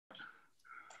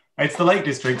It's the Lake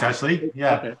District, actually.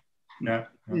 Yeah. Okay. Yeah.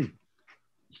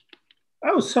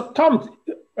 Oh, so Tom,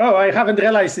 oh, I haven't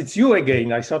realized it's you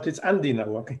again. I thought it's Andy now.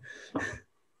 Okay.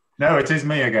 No, it is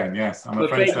me again. Yes, I'm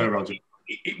afraid so, Roger.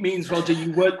 It means, Roger,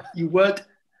 you weren't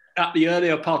at the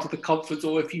earlier part of the conference,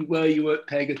 or if you were, you weren't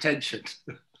paying attention.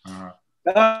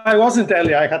 I wasn't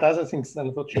earlier. I had other things,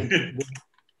 unfortunately.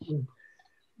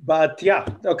 But yeah,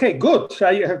 okay, good.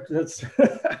 That's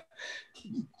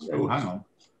Oh, hang on.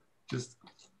 Just.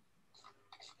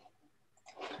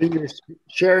 You're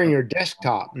sharing your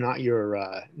desktop, not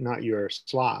your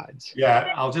slides.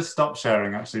 Yeah, I'll just stop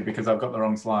sharing actually because I've got the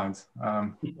wrong slides.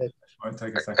 Won't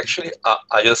take a second. Actually,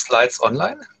 are your slides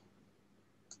online?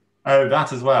 Oh,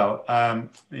 that as well.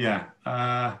 Yeah.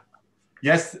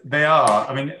 Yes, they are.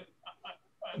 I mean,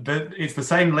 it's the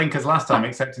same link as last time,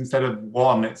 except instead of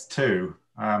 1, it's 2.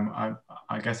 I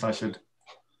guess I should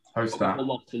post that. I'll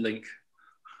lock the link.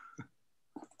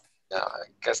 Yeah, I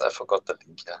guess I forgot the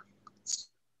link. Yeah.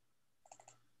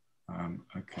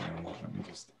 Okay, let me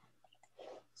just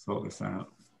sort this out.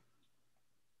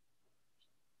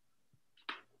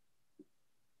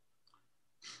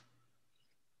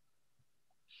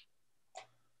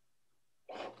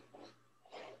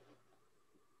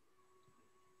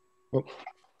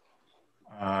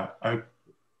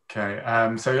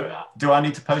 Okay, so do I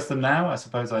need to post them now? I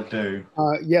suppose I do.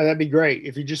 Yeah, that'd be great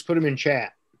if you just put them in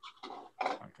chat.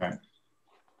 Okay.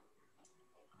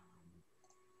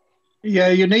 Yeah,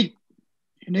 you need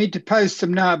to post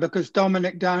them now because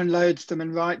Dominic downloads them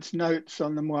and writes notes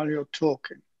on them while you're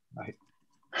talking. Right.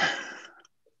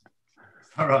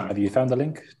 All right. Have you found the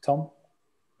link, Tom?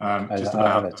 Just I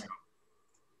have about. it.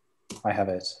 I have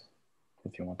it,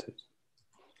 if you want it.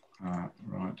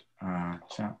 Right.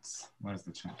 Chats. Where's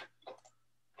the chat?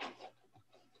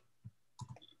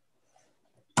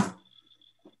 There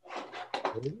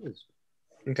it is.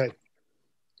 Okay.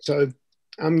 So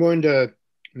I'm going to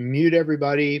mute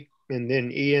everybody, and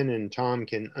then Ian and Tom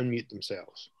can unmute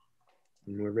themselves.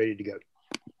 And we're ready to go.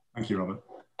 Thank you, Robert.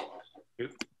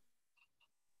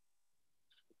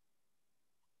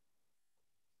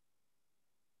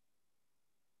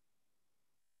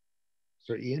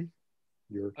 So Ian,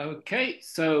 you're... Okay,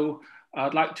 so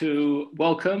I'd like to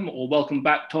welcome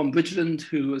back Tom Bridgeland,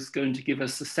 who is going to give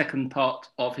us the second part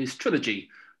of his trilogy.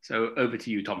 So over to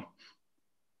you, Tom.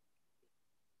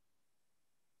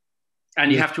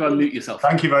 And you have to unmute yourself.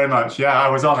 Thank you very much. Yeah, I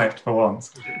was on it for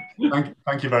once.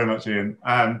 Thank you very much, Ian.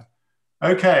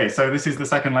 Okay, so this is the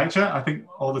second lecture. I think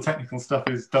all the technical stuff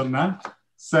is done now.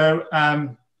 So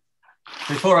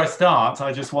before I start,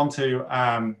 I just want to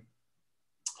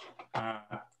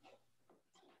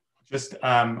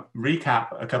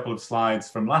recap a couple of slides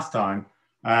from last time,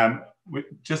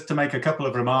 just to make a couple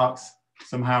of remarks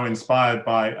somehow inspired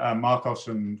by Marcos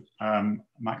and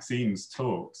Maxime's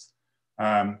talks.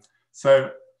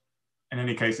 So in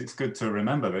any case, it's good to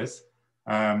remember this.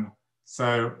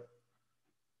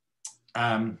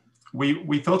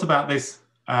 We thought about this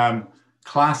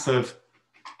class of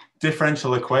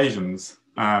differential equations.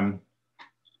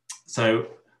 So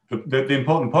the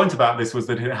important point about this was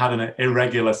that it had an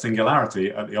irregular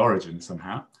singularity at the origin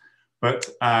somehow. But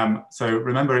so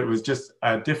remember, it was just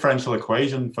a differential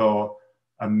equation for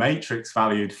a matrix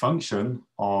valued function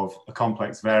of a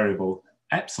complex variable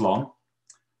epsilon.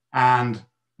 And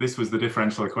this was the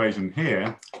differential equation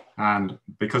here. And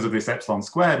because of this epsilon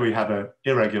squared, we had an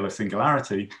irregular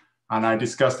singularity. And I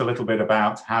discussed a little bit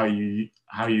about how you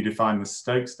define the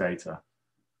Stokes data,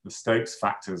 the Stokes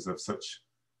factors of such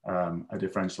a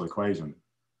differential equation.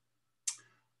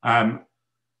 And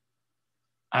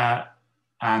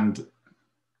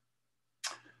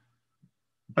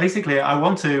basically, I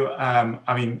want to,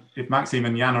 I mean, if Maxime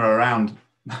and Jan are around,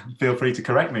 feel free to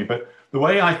correct me, but the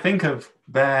way I think of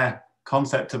their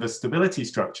concept of a stability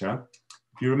structure,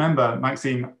 if you remember,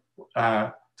 Maxime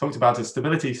talked about a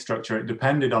stability structure, it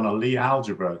depended on a Lie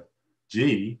algebra,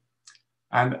 G.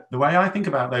 And the way I think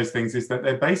about those things is that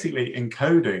they're basically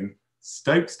encoding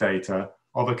Stokes data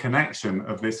of a connection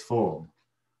of this form.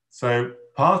 So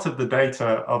part of the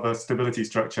data of a stability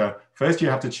structure, first you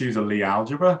have to choose a Lie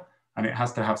algebra, and it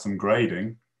has to have some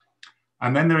grading.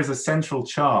 And then there is a central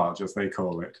charge, as they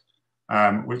call it,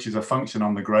 which is a function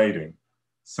on the grading.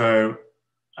 So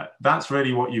that's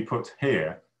really what you put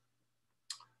here.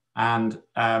 And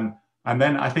then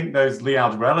I think those Lie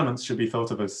algebra elements should be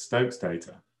thought of as Stokes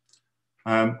data.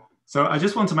 So I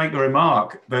just want to make the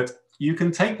remark that you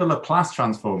can take the Laplace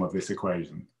transform of this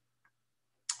equation.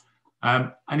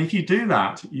 And if you do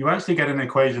that, you actually get an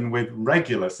equation with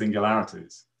regular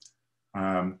singularities.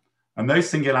 And those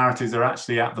singularities are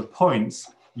actually at the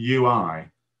points ui,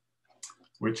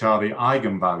 which are the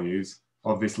eigenvalues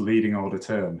of this leading order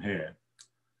term here.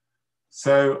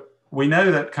 So we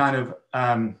know that kind of,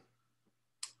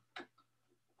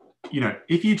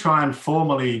 if you try and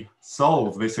formally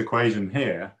solve this equation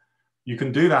here, you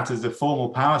can do that as a formal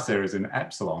power series in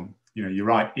epsilon. You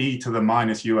write e to the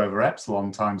minus u over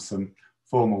epsilon times some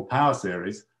formal power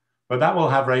series, but that will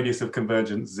have radius of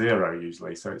convergence 0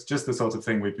 usually. So it's just the sort of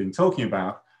thing we've been talking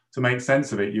about. To make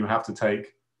sense of it, you have to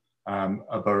take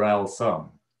a Borel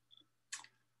sum.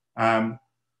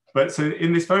 But so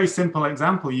in this very simple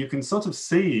example, you can sort of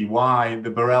see why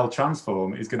the Borel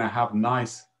transform is going to have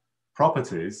nice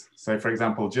properties. So for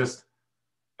example, just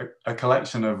a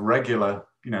collection of regular,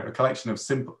 a collection of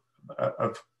simple,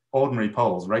 of ordinary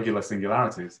poles, regular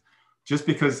singularities, just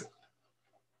because,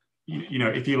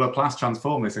 if you Laplace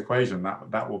transform this equation,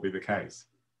 that will be the case.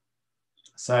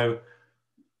 So,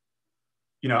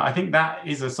 I think that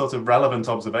is a sort of relevant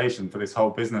observation for this whole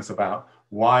business about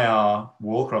why are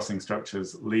wall crossing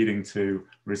structures leading to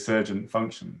resurgent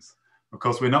functions. Of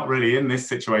course, we're not really in this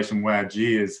situation where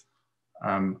G is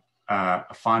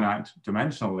a finite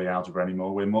dimensional Lie algebra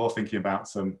anymore. We're more thinking about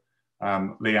some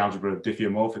Lie algebra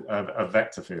of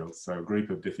vector fields, so a group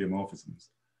of diffeomorphisms.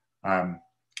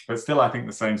 But still, I think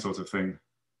the same sort of thing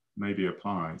maybe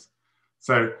applies.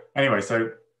 So anyway,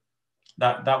 so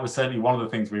that was certainly one of the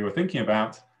things we were thinking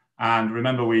about. And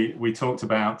remember, we talked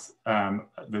about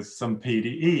there's some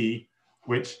PDE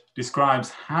which describes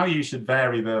how you should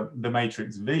vary the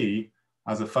matrix V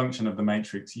as a function of the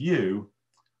matrix U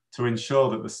to ensure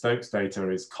that the Stokes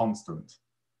data is constant.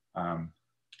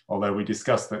 Although we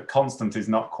discussed that constant is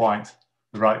not quite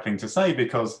the right thing to say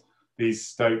because these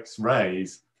Stokes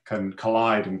rays can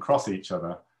collide and cross each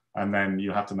other, and then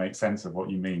you have to make sense of what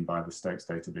you mean by the Stokes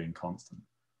data being constant.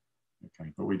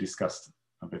 Okay, but we discussed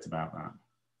a bit about that.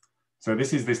 So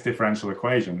this is this differential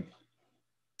equation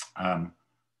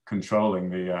controlling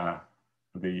the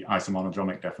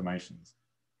isomonodromic deformations.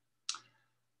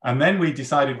 And then we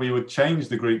decided we would change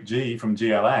the group G from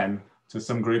GLN to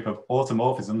some group of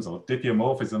automorphisms or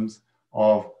diffeomorphisms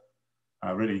of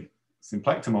really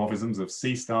symplectomorphisms of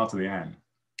C star to the n.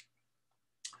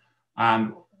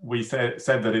 And we said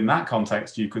that in that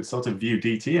context, you could sort of view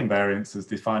DT invariance as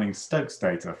defining Stokes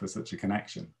data for such a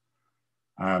connection.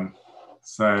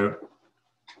 So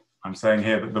I'm saying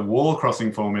here that the wall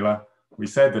crossing formula, we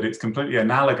said that it's completely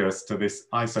analogous to this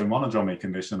isomonodromy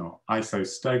condition or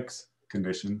iso-Stokes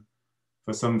condition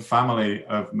for some family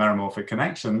of meromorphic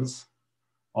connections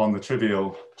on the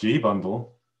trivial G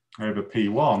bundle over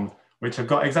P1, which have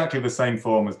got exactly the same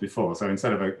form as before. So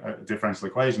instead of a differential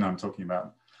equation, I'm talking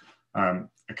about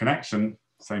a connection,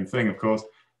 same thing, of course.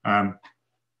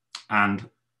 And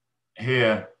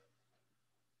here,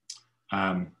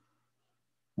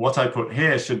 what I put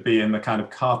here should be in the kind of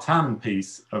Cartan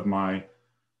piece of my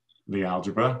Lie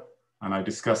algebra. And I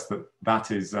discussed that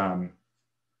that is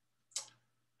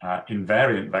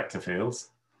invariant vector fields.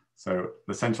 So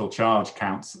the central charge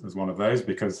counts as one of those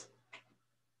because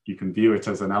you can view it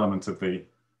as an element of the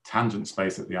tangent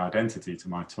space at the identity to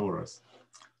my torus.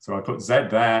 So I put Z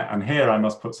there, and here I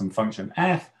must put some function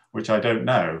F, which I don't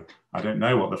know. I don't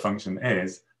know what the function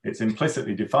is. It's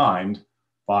implicitly defined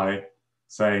by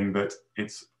saying that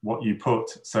it's what you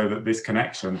put so that this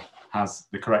connection has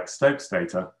the correct Stokes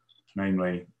data,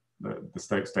 namely the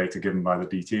Stokes data given by the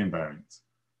DT invariance.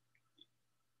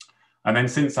 And then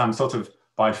since I'm sort of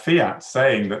by fiat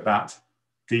saying that that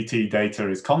DT data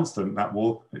is constant, that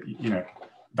will,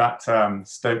 that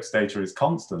Stokes data is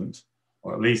constant,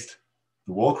 or at least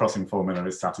the wall crossing formula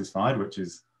is satisfied, which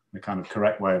is the kind of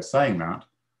correct way of saying that,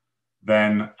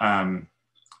 then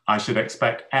I should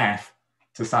expect F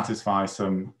to satisfy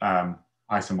some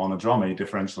isomonodromy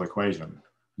differential equation.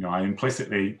 I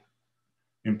implicitly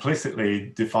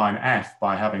define F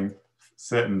by having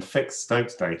certain fixed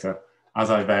Stokes data.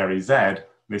 As I vary Z,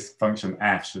 this function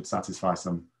F should satisfy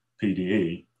some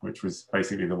PDE, which was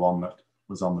basically the one that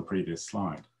was on the previous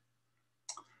slide.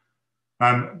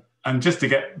 And just to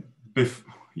get,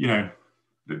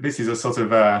 this is a sort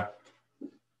of a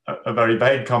very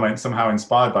vague comment, somehow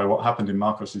inspired by what happened in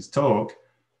Marcos's talk,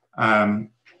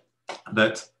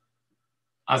 that,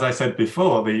 as I said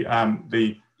before,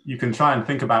 you can try and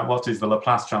think about what is the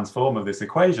Laplace transform of this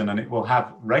equation, and it will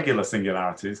have regular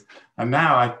singularities. And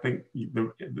now I think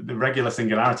the regular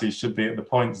singularities should be at the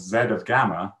point Z of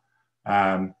gamma,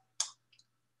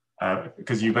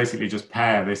 because you basically just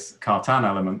pair this Cartan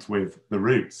element with the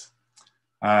roots.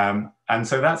 And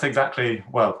so that's exactly,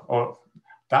 or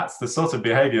that's the sort of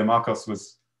behavior Marcos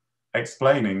was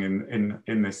explaining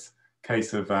in this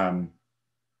case of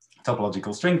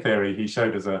topological string theory. He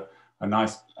showed us a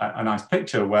nice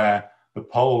picture where the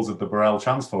poles of the Borel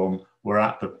transform were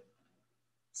at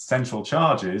central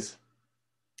charges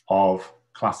of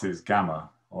classes gamma,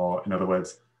 or in other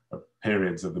words,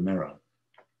 periods of the mirror.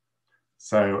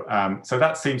 So, so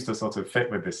that seems to sort of fit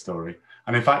with this story.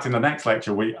 And in fact, in the next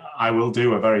lecture, I will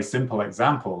do a very simple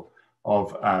example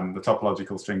of the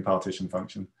topological string partition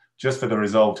function, just for the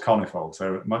resolved conifold.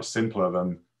 So much simpler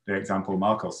than the example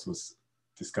Marcos was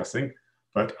discussing,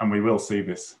 and we will see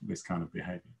this kind of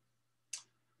behavior.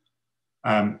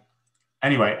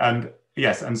 Anyway, and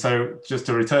yes, and so just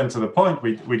to return to the point,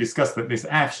 we discussed that this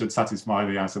f should satisfy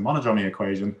the isomonodromy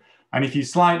equation. And if you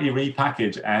slightly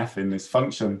repackage f in this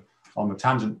function on the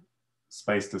tangent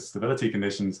space to stability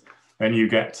conditions, then you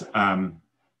get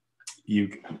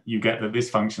you get that this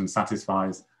function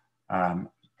satisfies a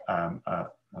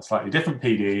slightly different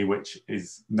PDE, which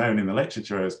is known in the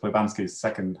literature as Plebanski's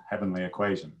second heavenly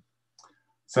equation.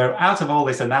 So out of all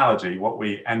this analogy, what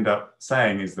we end up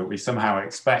saying is that we somehow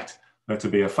expect there to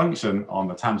be a function on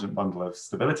the tangent bundle of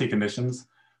stability conditions,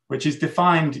 which is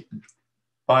defined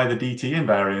by the DT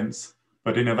invariants,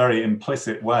 but in a very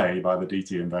implicit way by the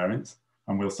DT invariants.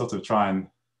 And we'll sort of try and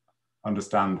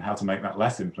understand how to make that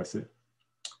less implicit,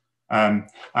 and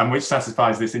which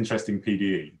satisfies this interesting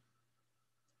PDE.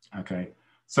 Okay,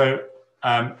 so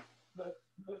the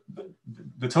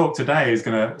talk today is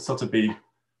going to sort of be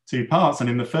two parts. And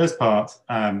in the first part,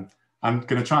 I'm going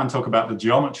to try and talk about the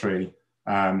geometry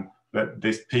that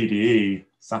this PDE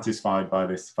satisfied by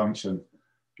this function,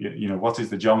 you know, what is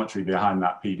the geometry behind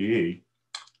that PDE?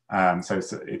 So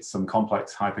it's some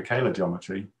complex hyperKähler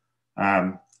geometry.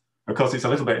 Of course, it's a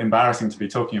little bit embarrassing to be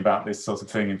talking about this sort of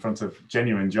thing in front of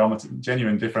genuine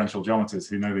differential geometers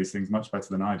who know these things much better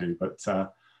than I do. But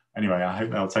anyway, I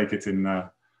hope they'll take it in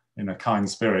a kind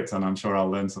spirit, and I'm sure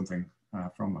I'll learn something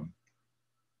from them.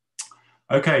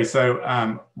 Okay,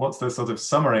 so what's the sort of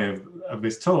summary of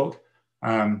this talk?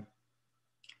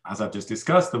 As I've just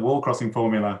discussed, the wall crossing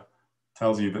formula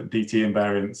tells you that DT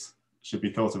invariants should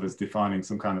be thought of as defining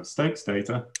some kind of Stokes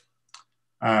data.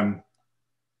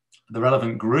 The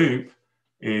relevant group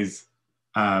is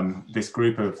this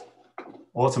group of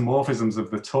automorphisms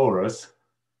of the torus.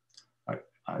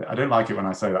 I don't like it when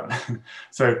I say that.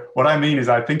 So what I mean is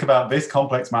I think about this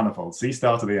complex manifold, C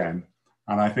star to the n,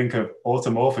 and I think of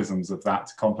automorphisms of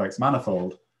that complex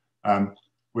manifold,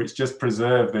 which just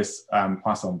preserve this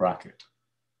Poisson bracket.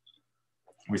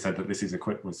 We said that this is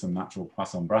equipped with some natural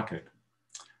Poisson bracket.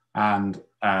 And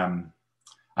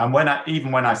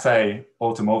even when I say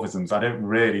automorphisms, I don't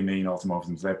really mean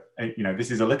automorphisms. You know,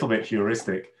 this is a little bit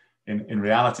heuristic. In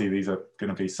reality, these are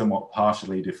going to be somewhat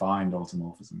partially defined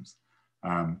automorphisms.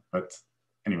 But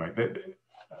anyway,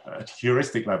 at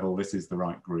heuristic level, this is the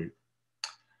right group.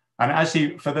 And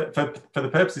actually, for the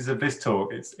purposes of this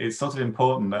talk, it's sort of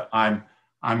important that I'm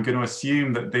going to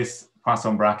assume that this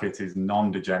Poisson bracket is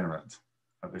non-degenerate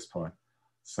at this point.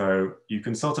 So you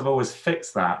can sort of always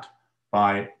fix that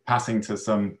by passing to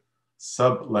some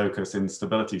sub-locus in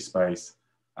stability space,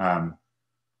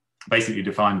 basically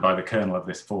defined by the kernel of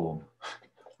this form,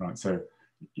 right? So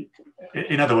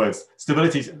in other words,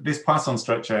 stability, this Poisson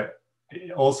structure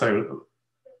also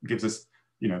gives us,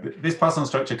 you know, this Poisson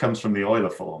structure comes from the Euler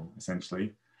form,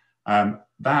 essentially.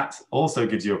 That also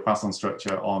gives you a Poisson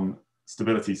structure on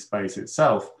stability space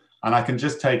itself. And I can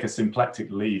just take a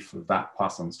symplectic leaf of that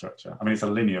Poisson structure. I mean, it's a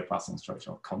linear Poisson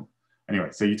structure. Anyway,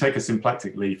 so you take a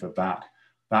symplectic leaf of that.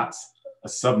 That's a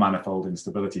submanifold in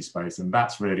stability space. And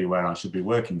that's really where I should be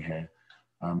working here.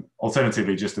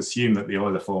 Alternatively, just assume that the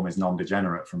Euler form is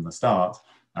non-degenerate from the start,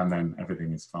 and then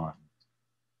everything is fine.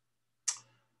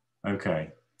 Okay.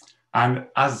 And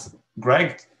as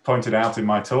Greg pointed out in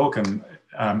my talk, and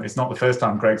it's not the first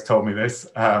time Greg's told me this,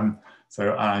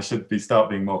 so I should start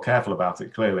being more careful about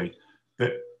it, clearly,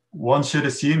 that one should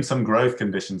assume some growth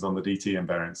conditions on the DT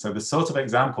invariant. So the sort of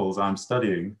examples I'm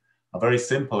studying are very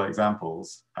simple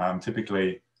examples,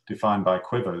 typically defined by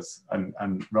quivers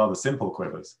and rather simple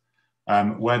quivers,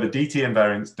 where the DT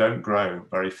invariants don't grow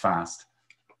very fast.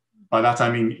 By that,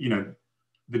 I mean, you know,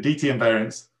 the DT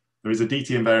invariants, there is a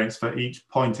DT invariance for each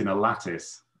point in a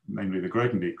lattice, namely the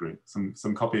Grothendieck group,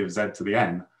 some copy of Z to the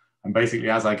n. And basically,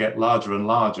 as I get larger and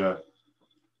larger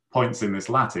points in this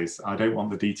lattice, I don't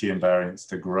want the DT invariance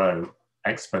to grow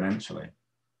exponentially.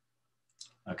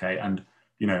 Okay, and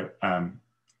you know,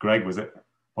 Greg was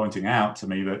pointing out to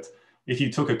me that if you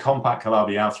took a compact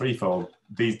Calabi-Yau threefold,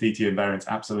 these DT invariants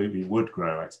absolutely would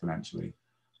grow exponentially,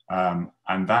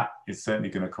 and that is certainly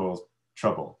going to cause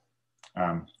trouble.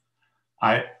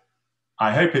 I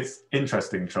hope it's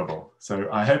interesting trouble. So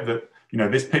I hope that, you know,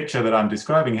 this picture that I'm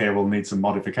describing here will need some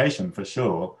modification for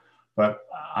sure, but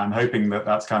I'm hoping that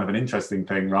that's kind of an interesting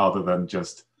thing rather than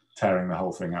just tearing the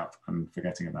whole thing up and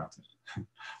forgetting about it.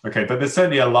 Okay, but there's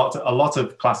certainly a lot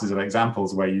of classes of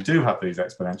examples where you do have these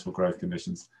exponential growth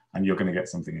conditions, and you're going to get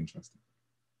something interesting.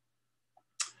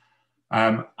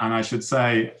 And I should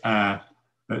say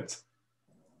that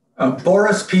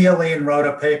Boris Pielin wrote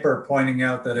a paper pointing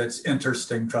out that it's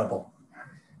interesting trouble.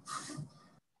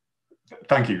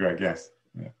 Thank you, Greg. Yes.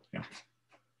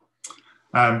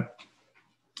 Yeah.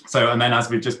 So, and then as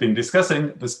we've just been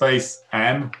discussing, the space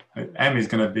M is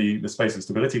going to be the space of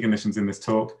stability conditions in this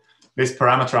talk. This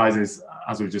parameterizes,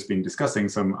 as we've just been discussing,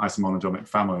 some isomonotromic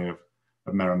family of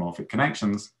meromorphic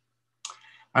connections.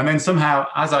 And then somehow,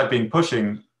 as I've been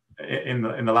pushing in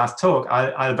the last talk,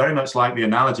 I very much like the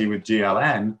analogy with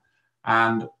GLN,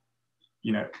 and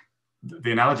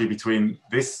the analogy between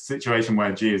this situation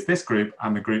where G is this group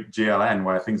and the group GLN,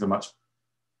 where things are much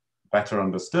better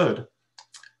understood.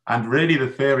 And really the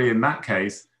theory in that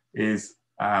case is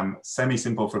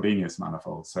semi-simple Frobenius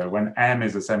manifold. So when M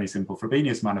is a semi-simple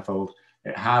Frobenius manifold,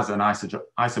 it has an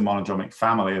isomonodromic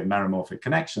family of meromorphic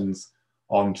connections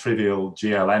on trivial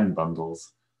GLN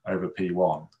bundles over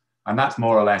P1. And that's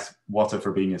more or less what a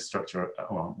Frobenius structure,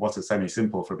 or what a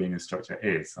semi-simple Frobenius structure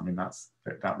is. I mean,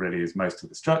 that really is most of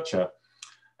the structure,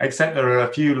 except there are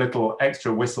a few little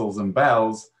extra whistles and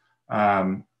bells.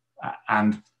 And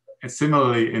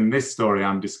similarly, in this story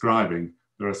I'm describing,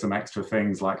 there are some extra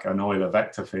things like an Euler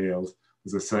vector field.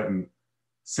 There's a certain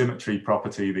symmetry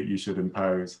property that you should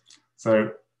impose.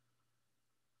 So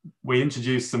we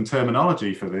introduced some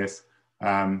terminology for this.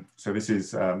 So this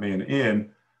is me and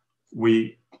Ian.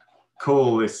 We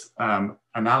call this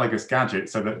analogous gadget.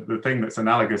 So that the thing that's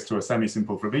analogous to a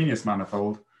semi-simple Frobenius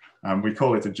manifold, we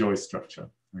call it a Joyce structure.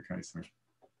 Okay, so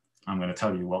I'm going to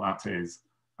tell you what that is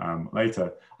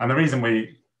later. And the reason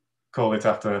we call it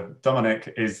after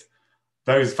Dominic is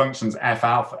those functions f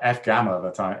alpha, f gamma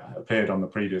that I appeared on the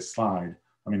previous slide.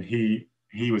 I mean,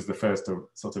 he was the first to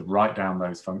sort of write down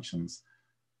those functions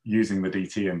using the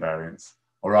DT invariants,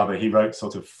 or rather he wrote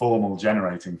sort of formal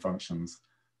generating functions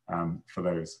for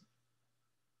those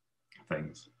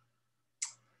things.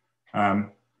 And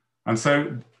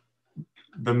so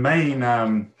the main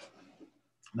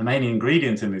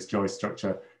ingredient in this Joyce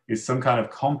structure is some kind of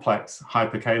complex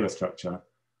hyperKähler structure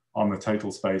on the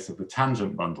total space of the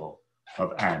tangent bundle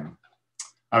of M.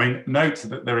 I mean, note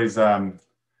that there is,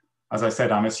 as I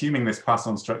said, I'm assuming this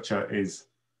Poisson structure is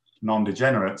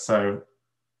non-degenerate, so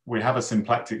we have a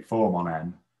symplectic form on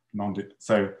M.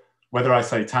 So whether I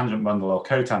say tangent bundle or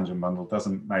cotangent bundle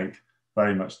doesn't make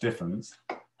very much difference.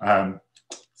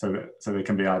 So they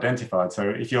can be identified. So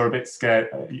if you're a bit scared,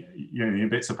 you're a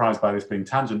bit surprised by this being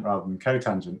tangent rather than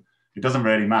cotangent, it doesn't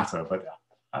really matter. But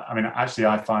I mean, actually,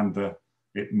 I find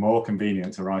it more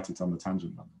convenient to write it on the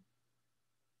tangent bundle.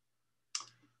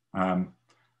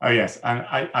 Oh yes, and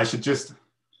I should just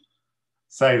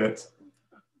say that,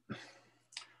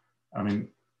 I mean,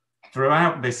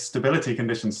 throughout this stability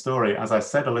condition story, as I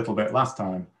said a little bit last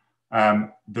time,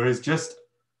 there is just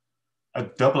a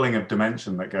doubling of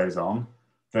dimension that goes on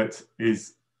that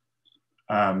is,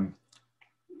 at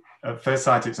first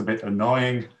sight, it's a bit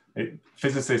annoying.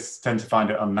 Physicists tend to find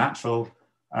it unnatural.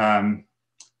 And,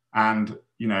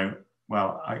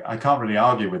 well, I can't really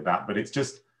argue with that, but it's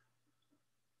just,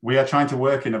 we are trying to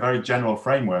work in a very general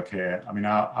framework here. I mean,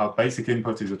 our basic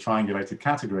input is a triangulated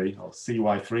category, or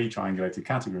CY3 triangulated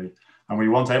category, and we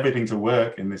want everything to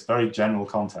work in this very general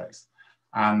context.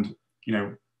 And,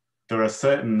 there are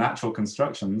certain natural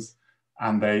constructions,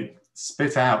 and they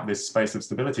spit out this space of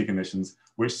stability conditions,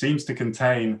 which seems to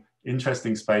contain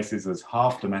interesting spaces as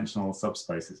half-dimensional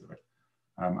subspaces of it,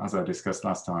 as I discussed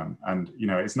last time. And,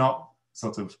 it's not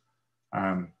sort of,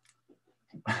 I'm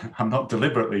not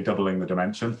deliberately doubling the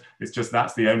dimension. It's just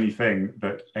that's the only thing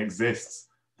that exists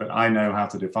that I know how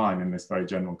to define in this very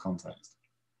general context.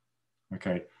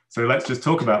 Okay, so let's just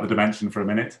talk about the dimension for a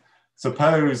minute.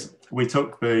 Suppose we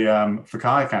took the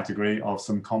Fukaya category of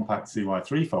some compact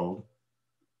CY3 fold,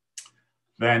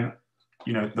 then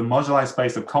the moduli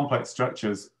space of complex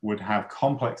structures would have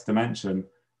complex dimension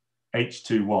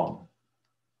H21,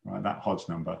 right, that Hodge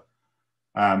number.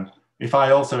 If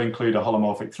I also include a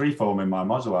holomorphic 3 form in my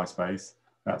moduli space,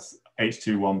 that's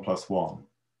H21 plus 1.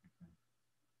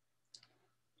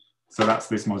 So that's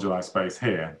this moduli space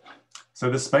here. So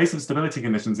the space of stability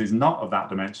conditions is not of that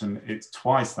dimension, it's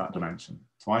twice that dimension,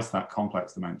 twice that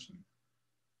complex dimension.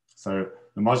 So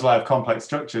the moduli of complex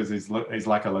structures is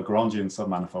like a Lagrangian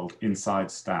submanifold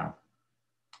inside STAB.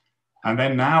 And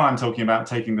then now I'm talking about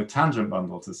taking the tangent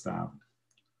bundle to STAB,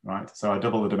 right? So I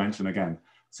double the dimension again.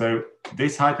 So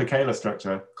this hyperKähler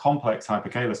structure, complex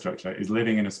hyperKähler structure, is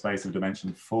living in a space of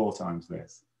dimension 4 times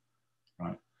this,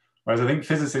 right? Whereas I think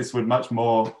physicists would much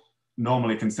more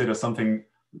normally consider something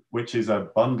which is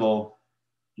a bundle,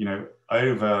 you know,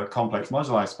 over complex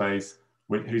moduli space,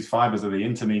 whose fibers are the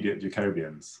intermediate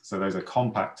Jacobians. So those are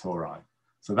compact tori.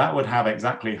 So that would have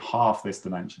exactly half this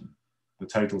dimension, the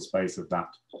total space of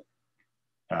that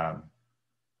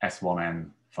S1n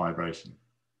fibration.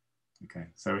 Okay,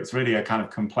 so it's really a kind of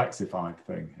complexified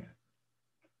thing here.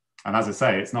 And as I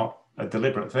say, it's not a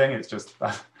deliberate thing, it's just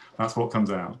that's what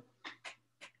comes out.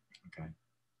 Okay.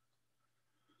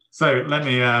 So let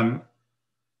me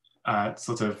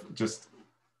sort of just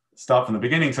start from the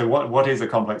beginning. So what is a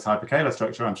complex hyperKähler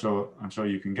structure? I'm sure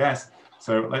you can guess.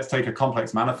 So let's take a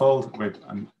complex manifold with,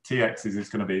 and Tx is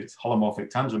going to be its holomorphic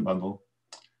tangent bundle.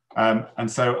 And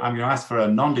so I'm going to ask for a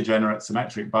non-degenerate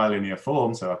symmetric bilinear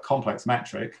form, so a complex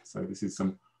metric. So this is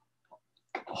some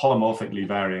holomorphically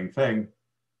varying thing.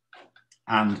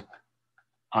 And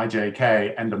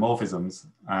ijk endomorphisms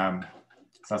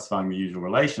satisfying the usual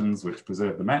relations, which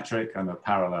preserve the metric and are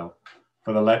parallel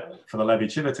for the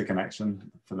Levi-Civita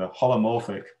connection, for the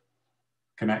holomorphic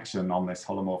connection on this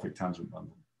holomorphic tangent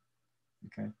bundle.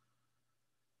 Okay.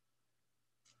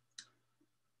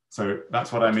 So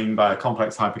that's what I mean by a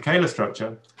complex hyperKähler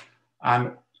structure.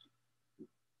 And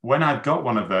when I've got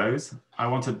one of those, I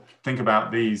want to think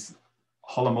about these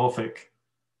holomorphic,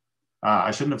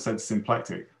 I shouldn't have said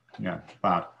symplectic, yeah,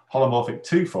 bad. Holomorphic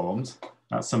two forms,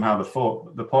 that's somehow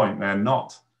the point, they're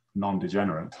not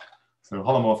non-degenerate. So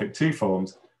holomorphic two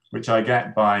forms, which I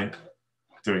get by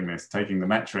doing this, taking the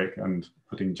metric and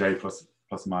putting j plus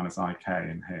or minus ik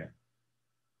in here.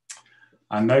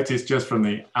 And notice just from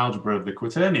the algebra of the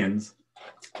quaternions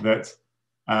that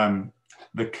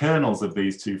the kernels of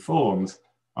these two forms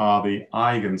are the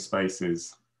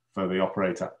eigenspaces for the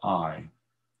operator I.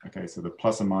 Okay, so the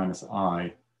plus or minus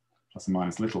I, plus or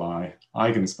minus little I,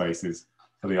 eigenspaces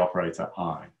for the operator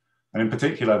I. And in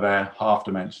particular, they're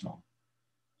half-dimensional.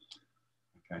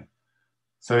 Okay,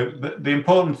 so the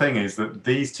important thing is that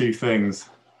these two things,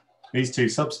 these two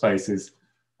subspaces,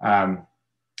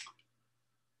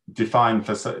 define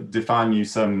you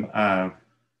some, what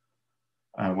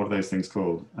are those things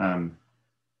called?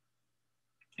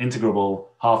 Integrable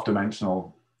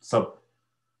half-dimensional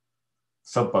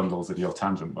subbundles of your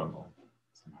tangent bundle.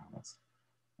 Somehow that's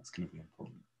going to be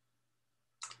important.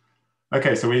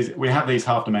 Okay, so we have these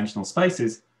half-dimensional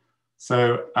spaces.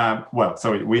 So,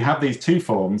 we have these two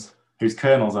forms whose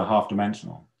kernels are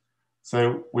half-dimensional.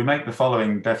 So we make the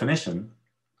following definition.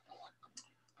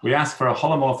 We ask for a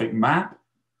holomorphic map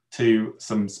to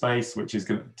some space which is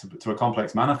going to a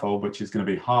complex manifold, which is going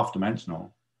to be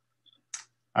half-dimensional.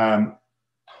 And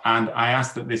I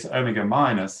ask that this omega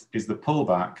minus is the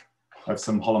pullback of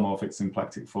some holomorphic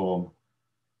symplectic form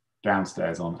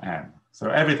downstairs on M. So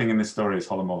everything in this story is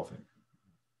holomorphic.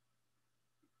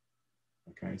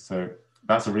 Okay, so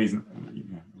that's a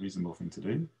reasonable thing to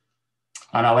do.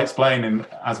 And I'll explain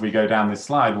as we go down this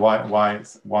slide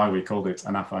why we called it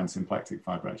an affine symplectic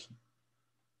fibration.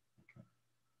 Okay.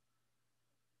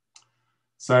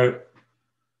 So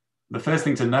the first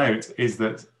thing to note is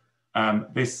that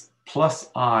this plus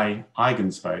I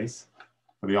eigenspace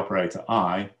for the operator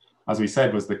I, as we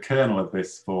said, was the kernel of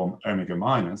this form omega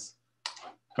minus.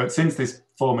 But since this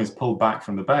form is pulled back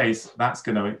from the base, that's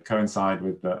going to coincide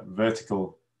with the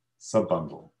vertical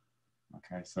subbundle.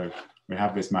 Okay, so we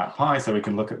have this map pi, so we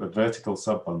can look at the vertical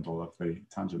subbundle of the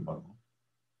tangent bundle.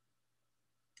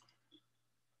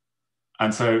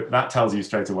 And so that tells you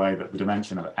straight away that the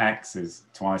dimension of x is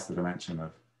twice the dimension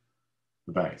of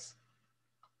the base.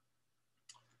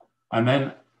 And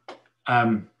then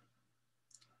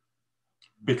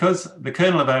because the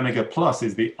kernel of omega plus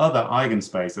is the other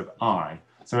eigenspace of I,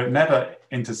 so it never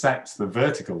intersects the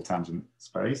vertical tangent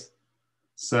space.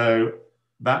 So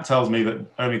that tells me that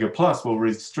omega plus will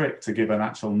restrict to give an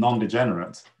actual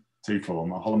non-degenerate two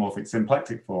form, a holomorphic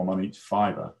symplectic form on each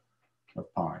fiber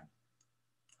of pi.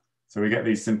 So we get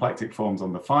these symplectic forms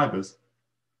on the fibers.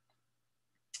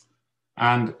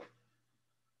 And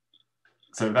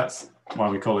so that's why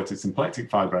we call it a symplectic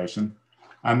fibration.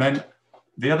 And then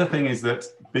the other thing is that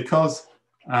because,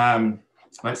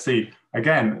 let's see,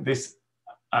 again, this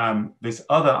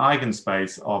other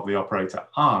eigenspace of the operator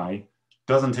I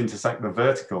doesn't intersect the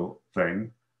vertical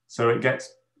thing. So it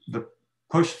gets the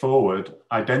push forward,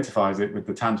 identifies it with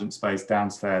the tangent space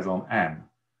downstairs on M.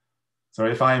 So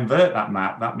if I invert that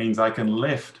map, that means I can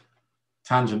lift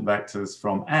tangent vectors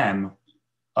from M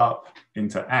up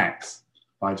into X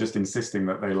by just insisting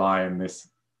that they lie in this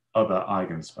other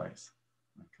eigenspace.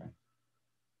 Okay.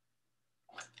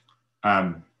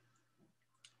 And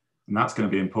that's going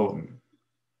to be important.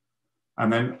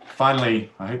 And then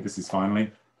finally, I hope this is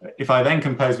finally, if I then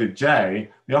compose with J,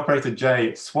 the operator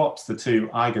J swaps the two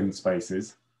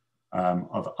eigenspaces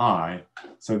of I.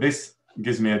 So this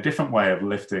gives me a different way of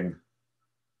lifting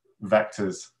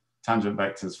vectors, tangent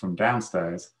vectors from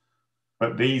downstairs,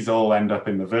 but these all end up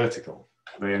in the vertical.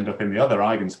 They end up in the other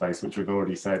eigenspace, which we've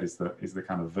already said is the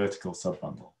kind of vertical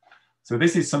subbundle. So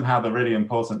this is somehow the really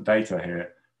important data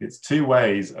here. It's two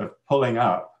ways of pulling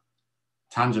up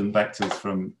tangent vectors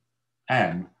from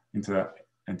M into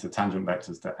tangent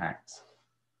vectors to X.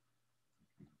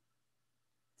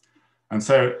 And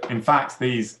so, in fact,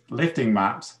 these lifting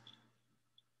maps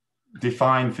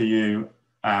define for you,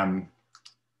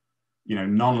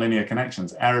 nonlinear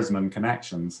connections, Ehresmann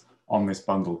connections on this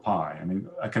bundle pi. I mean,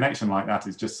 a connection like that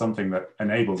is just something that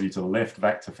enables you to lift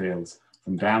vector fields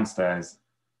from downstairs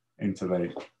into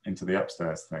the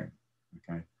upstairs thing.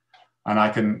 Okay, and I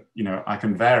can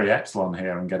vary epsilon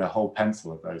here and get a whole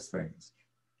pencil of those things.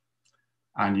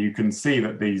 And you can see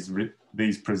that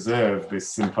these preserve this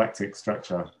symplectic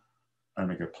structure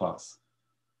omega plus.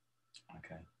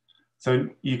 Okay, so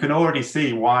you can already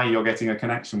see why you're getting a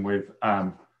connection with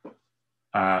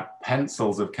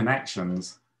pencils of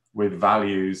connections with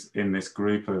values in this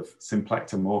group of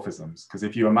symplector morphisms. Because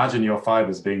if you imagine your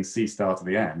fibers being C star to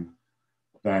the n,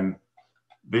 then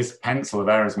this pencil of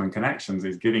Ehresmann connections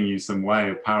is giving you some way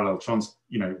of parallel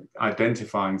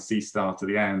identifying C star to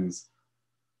the n's,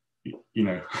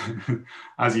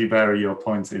 as you vary your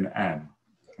point in n.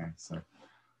 Okay, so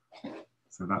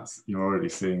that's, you're already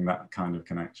seeing that kind of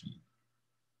connection.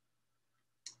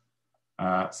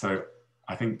 So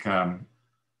I think I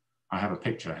have a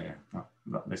picture here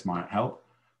that this might help.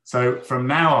 So from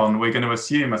now on, we're going to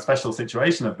assume a special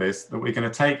situation of this, that we're going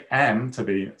to take M to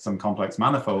be some complex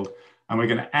manifold, and we're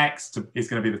going to X is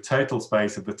going to be the total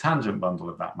space of the tangent bundle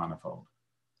of that manifold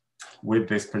with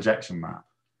this projection map.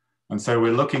 And so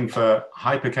we're looking for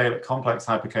complex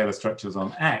hyperKähler structures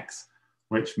on X,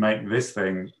 which make this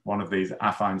thing one of these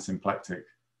affine symplectic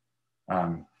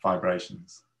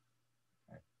fibrations.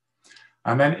 Okay.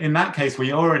 And then in that case,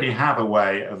 we already have a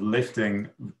way of lifting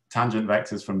tangent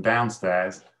vectors from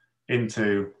downstairs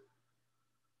into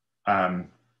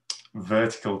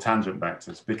vertical tangent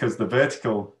vectors, because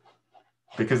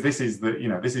this is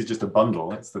this is just a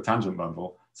bundle, it's the tangent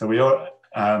bundle. So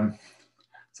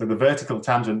so the vertical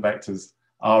tangent vectors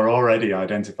are already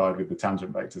identified with the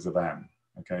tangent vectors of M.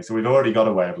 Okay, so we've already got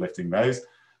a way of lifting those,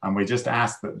 and we just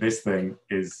asked that this thing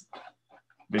is,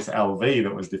 this LV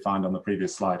that was defined on the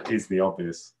previous slide is the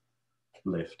obvious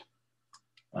lift,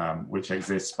 which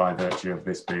exists by virtue of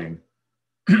this being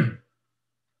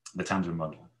the tangent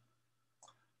bundle.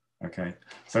 Okay,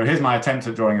 so here's my attempt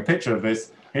at drawing a picture of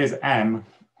this. Here's M,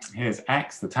 here's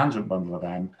X, the tangent bundle of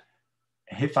M.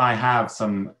 If I have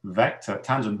some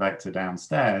tangent vector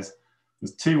downstairs,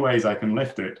 there's two ways I can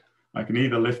lift it. I can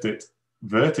either lift it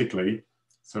vertically,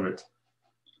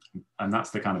 and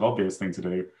that's the kind of obvious thing to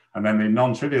do. And then the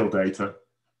non-trivial data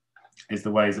is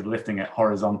the ways of lifting it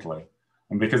horizontally.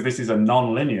 And because this is a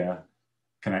non-linear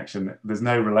connection, there's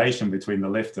no relation between the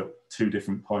lift at two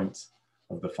different points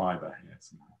of the fiber here.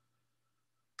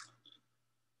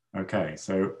 Okay,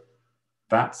 so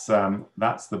that's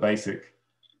the basic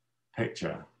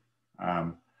picture.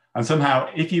 And somehow,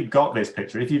 if you've got this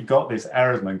picture, if you've got this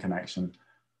Ehresmann connection,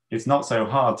 it's not so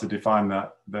hard to define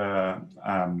the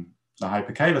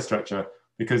hyperKähler structure,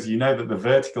 because you know that the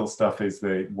vertical stuff is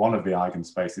one of the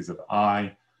eigenspaces of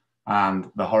I,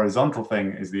 and the horizontal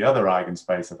thing is the other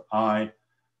eigenspace of I.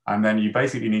 And then you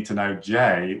basically need to know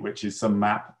J, which is some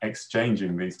map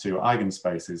exchanging these two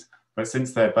eigenspaces. But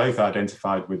since they're both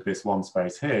identified with this one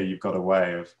space here, you've got a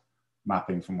way of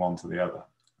mapping from one to the other.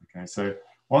 Okay, so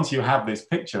once you have this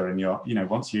picture in your,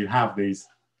 once you have these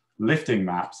lifting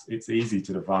maps, it's easy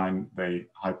to define the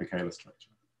hyperKähler structure.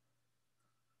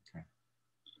 Okay.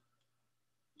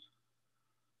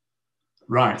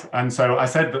 Right, and so I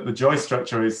said that the joist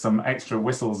structure is some extra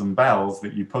whistles and bells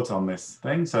that you put on this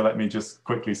thing. So let me just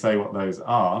quickly say what those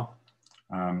are.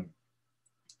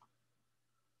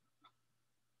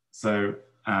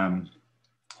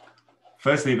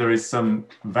 Firstly, there is some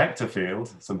vector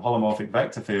field, some holomorphic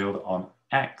vector field on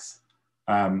X,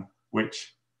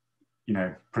 which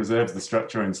preserves the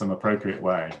structure in some appropriate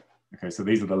way. Okay, so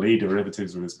these are the Lie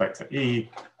derivatives with respect to E,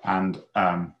 and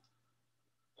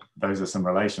those are some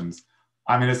relations.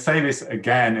 I'm going to say this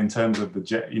again in terms of the,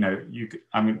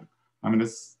 I'm going to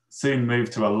soon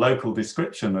move to a local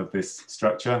description of this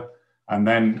structure, and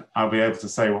then I'll be able to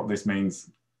say what this means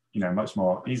much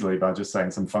more easily by just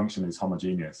saying some function is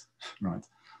homogeneous, right?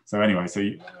 So anyway, so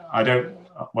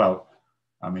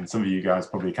some of you guys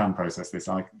probably can process this.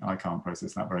 I can't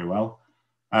process that very well.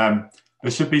 There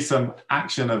should be some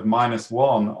action of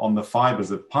 -1 on the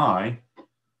fibers of pi,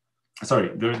 sorry,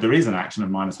 there is an action of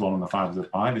 -1 on the fibers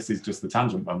of pi. This is just the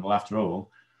tangent bundle after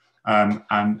all.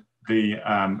 And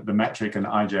the metric and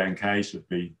I, j, and k should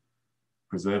be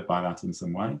preserved by that in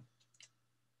some way.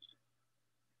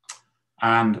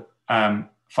 And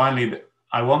finally,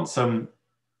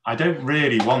 I don't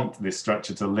really want this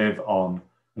structure to live on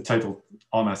the total,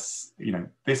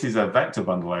 this is a vector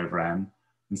bundle over n.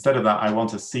 Instead of that, I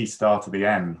want a C star to the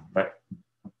n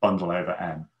bundle over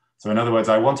n. So in other words,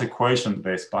 I want to quotient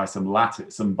this by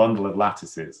some bundle of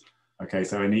lattices. Okay,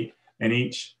 so in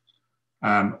each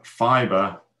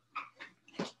fiber,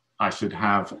 I should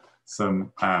have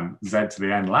some z to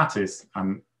the n lattice,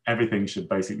 and everything should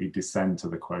basically descend to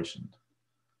the quotient.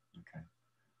 Okay.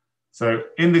 So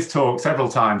in this talk, several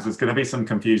times, there's going to be some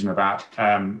confusion about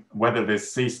whether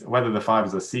the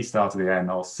fibers are C star to the n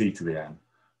or C to the n.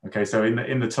 Okay, so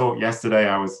in the talk yesterday,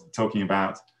 I was talking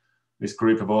about this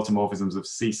group of automorphisms of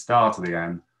C star to the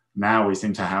n. Now we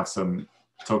seem to have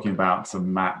talking about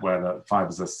some map where the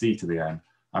fibers are C to the n.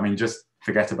 I mean, just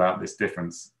forget about this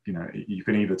difference. You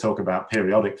can either talk about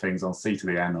periodic things on C to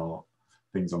the n or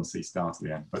things on C star to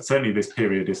the n. But certainly this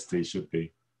periodicity should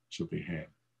be here.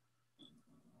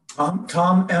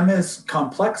 Tom, M is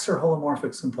complex or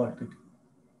holomorphic symplectic?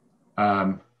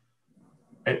 M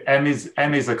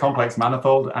is a complex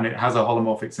manifold, and it has a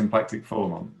holomorphic symplectic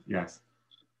form on. Yes.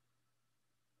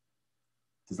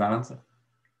 Does that answer?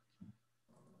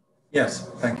 Yes,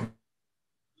 thank you.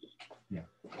 Yeah.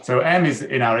 So M is,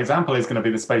 in our example, is going to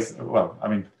be the space. Well, I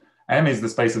mean, M is the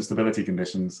space of stability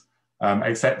conditions,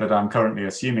 except that I'm currently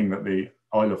assuming that the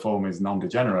Euler form is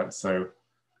non-degenerate. So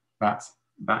that's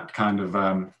that kind of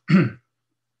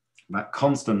that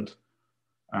constant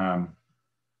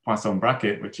Poisson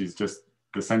bracket, which is just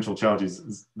the central charge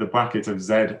is the bracket of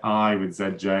Zi with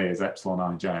Zj is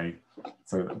epsilon ij.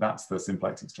 So that's the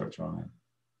symplectic structure on it.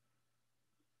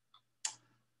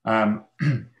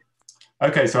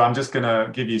 Okay, so I'm just going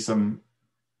to give you some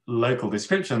local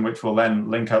description, which will then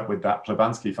link up with that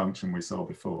Plebanski function we saw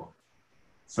before.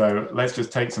 So let's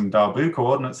just take some Darboux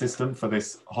coordinate system for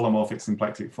this holomorphic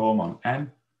symplectic form on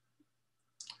N.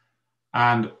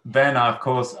 And then, of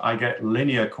course, I get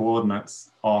linear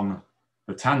coordinates on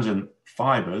the tangent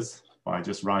fibers by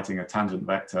just writing a tangent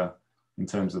vector in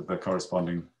terms of the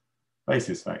corresponding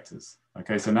basis vectors.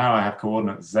 Okay, so now I have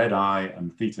coordinates Zi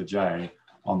and theta j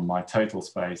on my total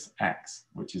space X,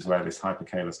 which is where this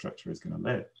hyperKähler structure is going to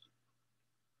live.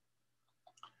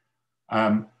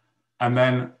 And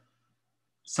then,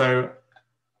 so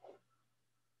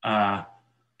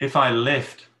if I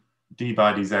lift d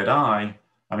by dzi,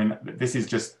 I mean, this is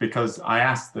just because I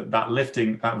asked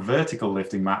that vertical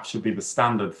lifting map should be the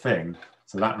standard thing.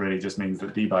 So that really just means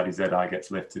that d by dzi gets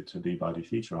lifted to d by d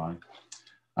theta I.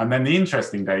 And then the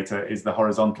interesting data is the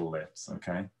horizontal lifts,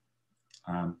 okay?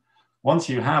 Once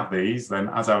you have these, then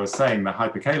as I was saying, the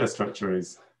hyperKähler structure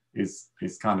is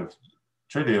kind of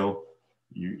trivial.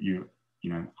 You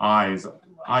know, I,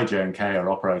 j, and k are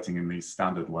operating in these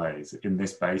standard ways in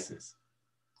this basis.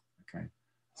 Okay,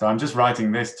 so I'm just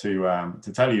writing this to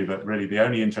tell you that really the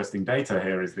only interesting data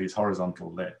here is these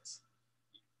horizontal lifts.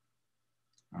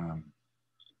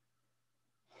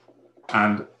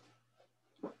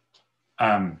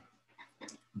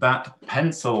 That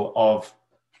pencil of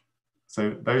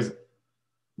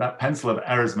that pencil of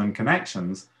Ehresmann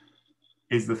connections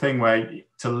is the thing where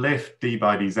to lift d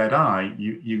by dzi,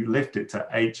 you lift it to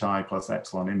hi plus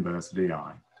epsilon inverse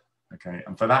vi. Okay,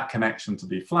 and for that connection to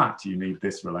be flat, you need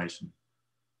this relation.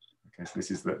 Okay, so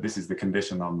this is the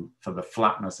condition for the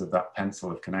flatness of that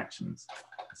pencil of connections.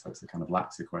 So it's a kind of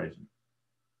Lax equation.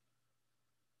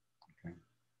 Okay.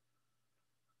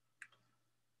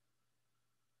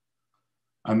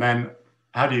 And then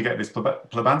how do you get this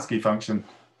Plebanski function?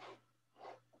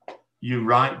 You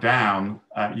write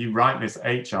this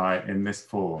hi in this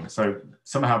form. So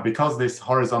somehow, because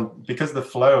the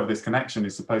flow of this connection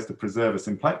is supposed to preserve a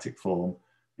symplectic form,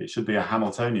 it should be a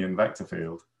Hamiltonian vector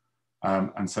field.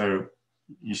 And so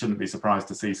you shouldn't be surprised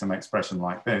to see some expression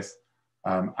like this.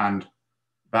 And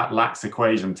that Lax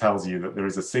equation tells you that there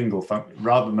is a single,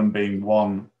 rather than being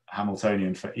one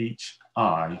Hamiltonian for each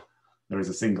I, there is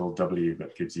a single W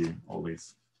that gives you all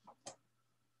these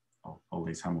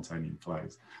Hamiltonian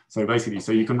flows. So basically,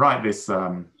 so you can write this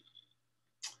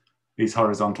these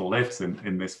horizontal lifts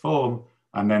in this form,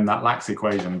 and then that Lax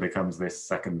equation becomes this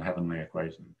second heavenly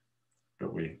equation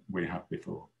that we had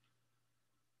before.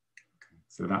 Okay,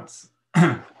 so that's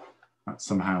that's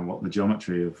somehow what the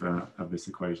geometry of this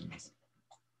equation is.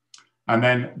 And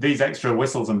then these extra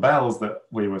whistles and bells that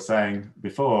we were saying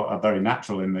before are very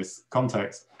natural in this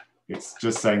context. It's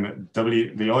just saying that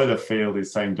the Euler field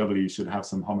is saying W should have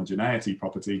some homogeneity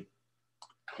property.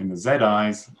 in the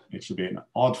z-i's, it should be an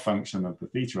odd function of the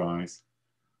theta-i's,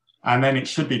 and then it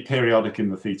should be periodic in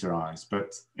the theta-i's.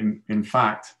 But in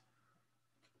fact,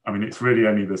 I mean, it's really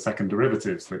only the second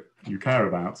derivatives that you care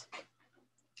about,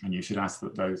 and you should ask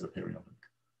that those are periodic.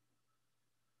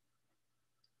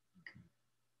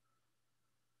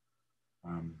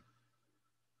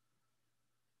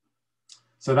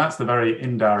 So that's the very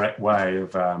indirect way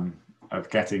of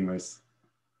getting this.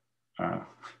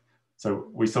 So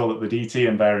we saw that the DT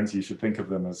invariants, you should think of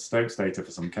them as Stokes data for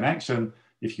some connection.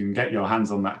 If you can get your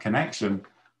hands on that connection,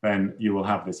 then you will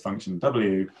have this function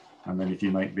W, and then if you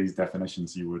make these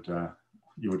definitions, you would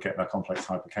get that complex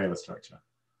hyperKähler structure.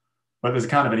 But there's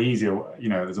kind of an easier,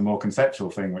 there's a more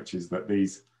conceptual thing, which is that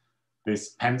this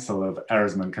pencil of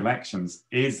Ehresmann connections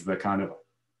is the kind of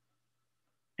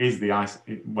is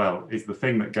the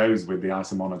thing that goes with the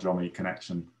isomonodromy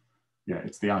connection. Yeah,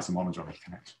 it's the isomonodromy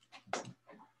connection.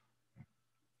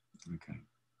 Okay.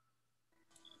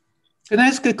 Can I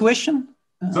ask a question?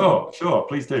 Sure,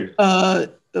 please do.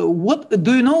 What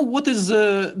do you know? What is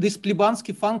this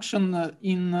Plebansky function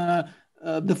in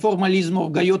the formalism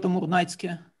of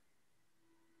Gayota-Murnitsky?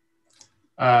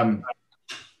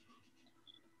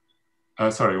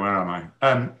 Sorry, where am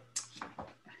I?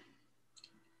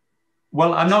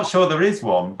 Well, I'm not sure there is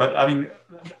one, but I mean,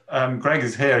 Greg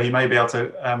is here. He may be able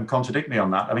to contradict me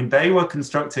on that. I mean, they were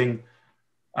constructing,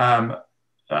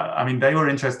 they were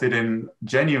interested in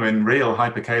genuine, real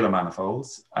hyperKähler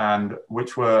manifolds, and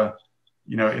which were,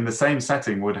 in the same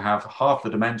setting would have half the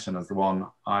dimension as the one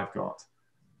I've got.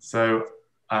 So,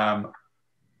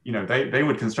 they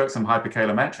would construct some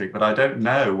hyperKähler metric, but I don't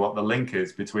know what the link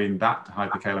is between that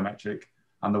hyperKähler metric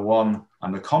and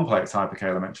the complex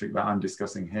hyperKähler metric that I'm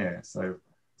discussing here. So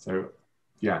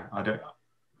yeah, I don't.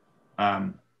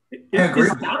 Yeah, agree.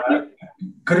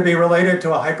 Could it be related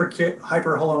to a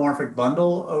hyperholomorphic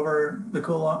bundle over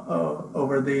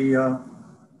the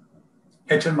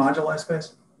Hitchin moduli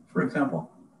space, for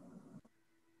example?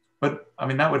 But I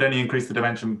mean, that would only increase the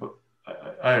dimension. But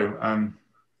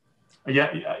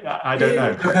yeah, I don't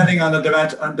know. Depending on the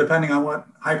dimension, depending on what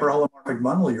hyperholomorphic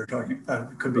bundle you're talking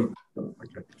about, it could be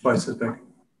twice as big.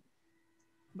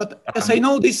 But as I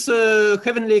know, this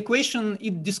heavenly equation,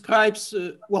 it describes,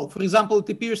 well, for example, it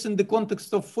appears in the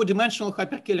context of four-dimensional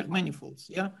hyperKähler manifolds,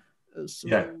 yeah?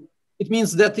 It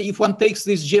means that if one takes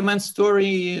this GMN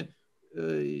story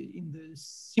in the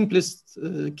simplest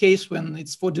case when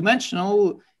it's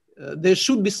four-dimensional, there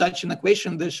should be such an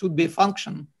equation, there should be a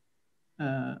function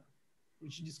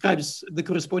which describes the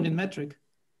corresponding metric.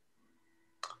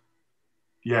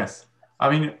 Yes, I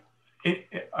mean,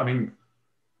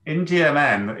 in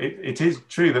GMN, it is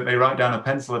true that they write down a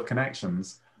pencil of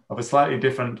connections of a slightly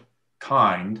different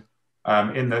kind,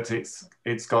 in that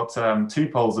it's got two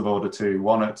poles of order 2,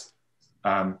 one at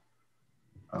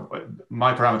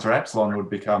my parameter epsilon would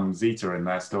become zeta in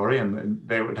their story, and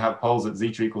they would have poles at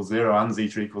zeta equals 0 and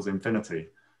zeta equals infinity.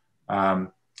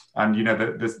 And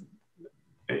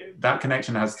that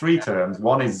connection has 3 terms.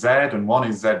 One is Z and one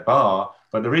is Z bar,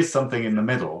 but there is something in the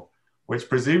middle, which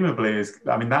presumably is,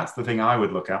 I mean, that's the thing I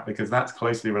would look at, because that's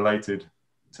closely related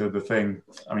to the thing.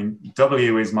 I mean,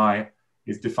 W is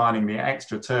defining the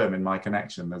extra term in my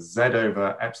connection. There's Z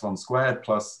over epsilon squared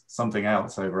plus something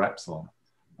else over epsilon.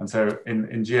 And so in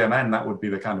GMN, that would be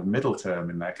the kind of middle term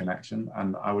in their connection.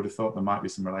 And I would have thought there might be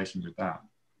some relation with that.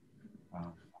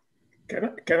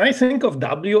 Can I think of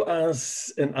W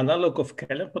as an analog of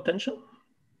Kähler potential?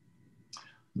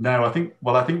 No, I think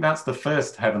that's the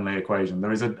first heavenly equation.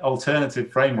 There is an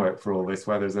alternative framework for all this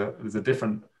where there's a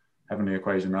different heavenly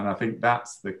equation, and I think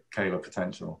that's the Kähler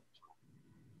potential.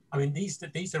 I mean, these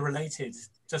are related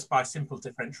just by simple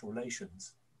differential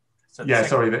relations. So yeah,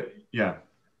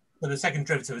 So the second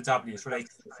derivative of W is related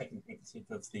to the second derivative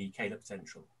of the Kähler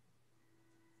potential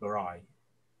for I.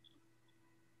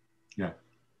 Yeah.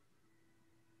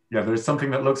 Yeah, there's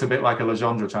something that looks a bit like a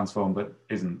Legendre transform, but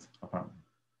isn't, apparently.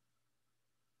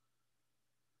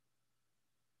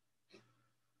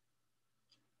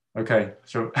 Okay,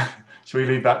 should we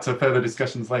leave that to further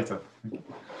discussions later?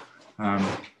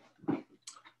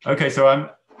 Okay, so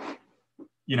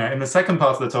in the second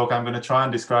part of the talk, I'm going to try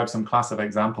and describe some class of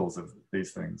examples of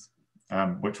these things,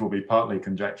 which will be partly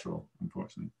conjectural,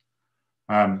 unfortunately.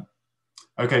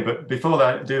 Okay, but before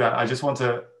I do that, I just want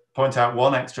to point out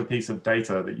one extra piece of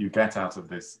data that you get out of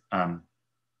this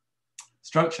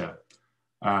structure,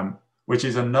 which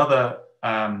is another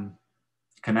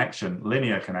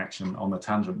linear connection on the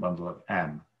tangent bundle of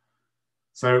M.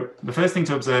 So the first thing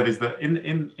to observe is that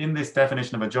in this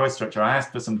definition of a joy structure, I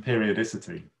asked for some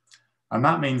periodicity. And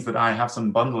that means that I have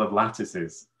some bundle of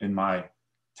lattices in my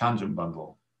tangent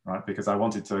bundle. right? Because I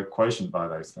wanted to quotient by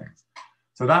those things.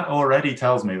 So that already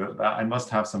tells me that I must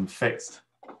have some fixed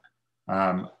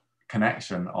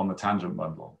connection on the tangent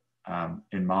bundle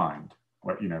in mind,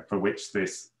 where, you know, for which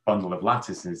this bundle of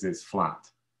lattices is flat.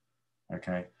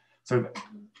 Okay, so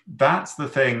that's the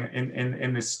thing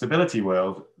in this stability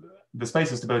world. The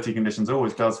space of stability conditions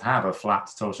always does have a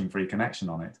flat torsion-free connection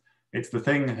on it. It's the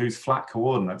thing whose flat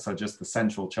coordinates are just the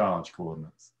central charge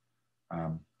coordinates.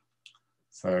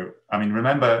 So, I mean,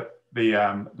 remember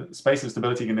the space of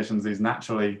stability conditions is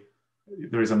naturally,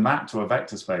 there is a map to a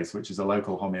vector space, which is a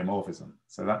local homeomorphism.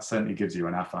 So that certainly gives you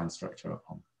an affine structure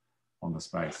on the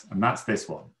space. And that's this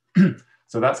one.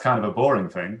 So that's kind of a boring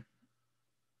thing.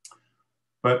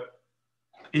 But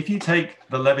if you take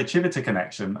the Levi-Civita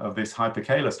connection of this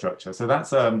hyperKähler structure, so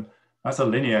that's a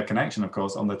linear connection, of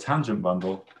course, on the tangent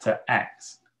bundle to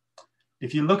X.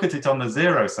 If you look at it on the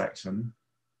zero section,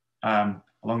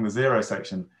 along the zero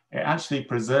section, it actually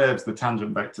preserves the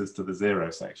tangent vectors to the zero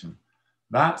section.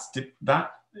 That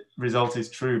result is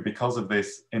true because of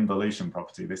this involution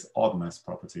property, this oddness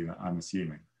property that I'm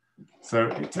assuming. So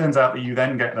it turns out that you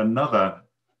then get another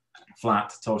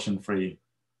flat torsion-free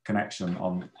connection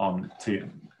on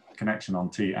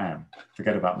Tm.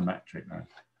 Forget about the metric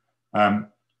there.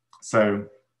 So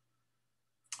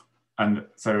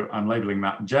I'm labeling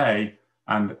that J,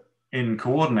 and in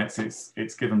coordinates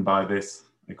it's given by this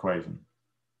equation.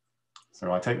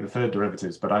 So I take the third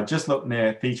derivatives, but I just look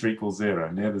near theta equals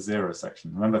 0, near the 0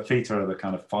 section. Remember, theta are the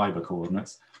kind of fiber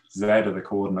coordinates, Z are the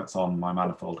coordinates on my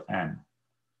manifold M.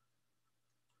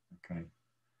 Okay.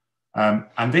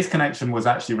 And this connection was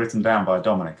actually written down by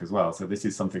Dominic as well. So this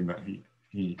is something that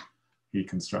he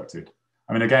constructed.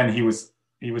 I mean, again, he was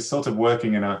sort of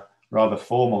working in a rather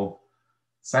formal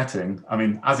setting. I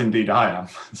mean, as indeed I am.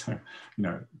 So, you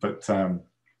know, but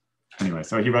anyway,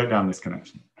 so he wrote down this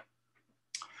connection.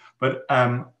 But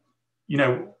you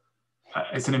know,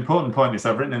 it's an important point. This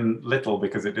I've written in little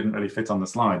because it didn't really fit on the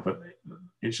slide, but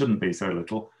it shouldn't be so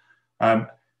little.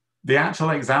 The actual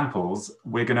examples,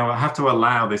 we're going to have to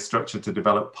allow this structure to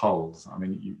develop poles. I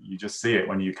mean, you just see it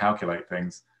when you calculate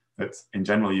things, that in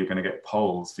general, you're going to get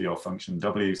poles for your function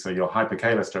W. So your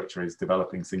hyperKähler structure is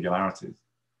developing singularities.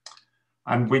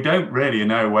 And we don't really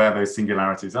know where those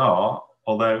singularities are,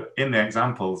 although in the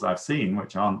examples I've seen,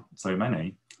 which aren't so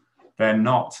many, they're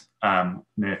not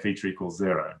near theta equals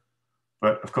 0.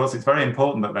 But of course, it's very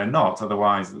important that they're not.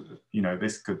 Otherwise, you know,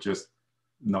 this could just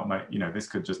not make, you know, this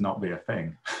could just not be a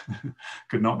thing.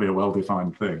 Could not be a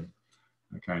well-defined thing.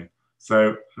 Okay,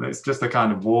 so it's just a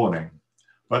kind of warning.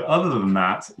 But other than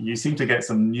that, you seem to get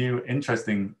some new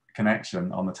interesting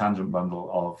connection on the tangent bundle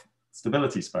of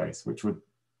stability space,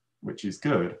 which is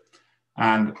good.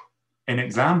 And in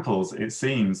examples, it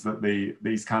seems that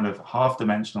these kind of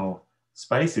half-dimensional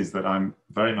spaces that I'm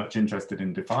very much interested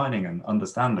in defining and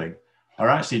understanding are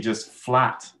actually just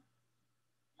flat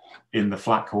in the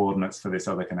flat coordinates for this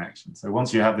other connection. So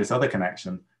once you have this other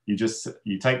connection, you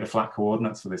take the flat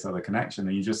coordinates for this other connection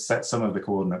and you just set some of the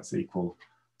coordinates equal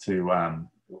to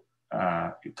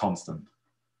constant.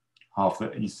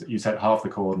 You set half the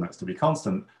coordinates to be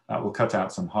constant. That will cut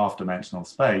out some half-dimensional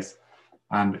space.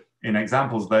 And in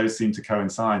examples, those seem to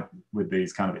coincide with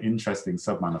these kind of interesting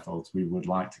submanifolds we would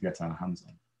like to get our hands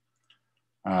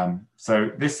on.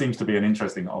 So this seems to be an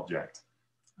interesting object.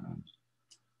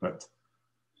 But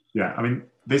yeah, I mean,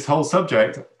 this whole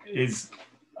subject is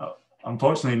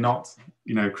unfortunately not,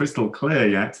 you know, crystal clear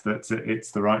yet that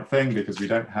it's the right thing because we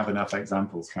don't have enough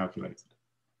examples calculated.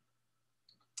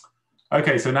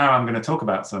 Okay, so now I'm going to talk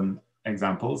about some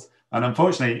examples. And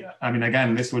unfortunately, I mean,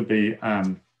 again, this would be,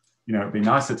 you know, it'd be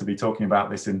nicer to be talking about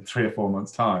this in 3 or 4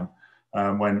 months' time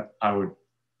when I would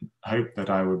hope that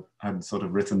I would have sort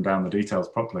of written down the details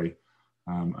properly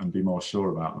and be more sure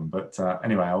about them. But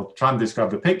anyway, I'll try and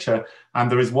describe the picture. And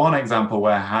there is one example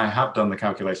where I have done the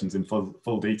calculations in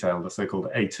full detail, the so-called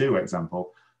A2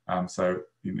 example. So,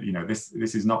 you know, this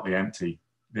is not the empty,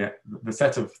 the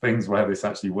set of things where this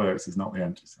actually works is not the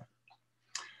empty set.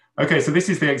 Okay, so this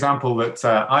is the example that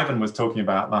Ivan was talking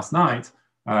about last night.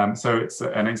 So it's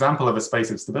an example of a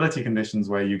space of stability conditions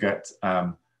where you get,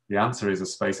 the answer is a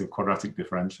space of quadratic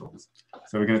differentials.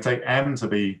 So we're going to take M to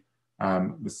be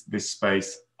this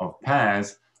space of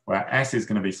pairs where S is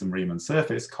going to be some Riemann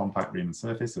surface, compact Riemann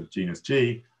surface of genus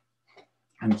G,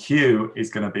 and Q is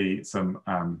going to be some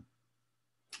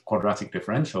quadratic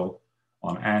differential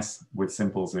on S with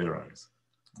simple zeros.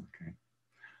 Okay.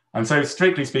 And so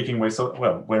strictly speaking,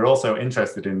 we're also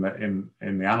interested in the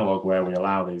analog where we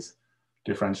allow these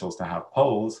differentials to have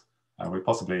poles. We're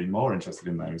possibly more interested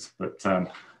in those, but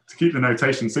to keep the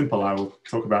notation simple, I will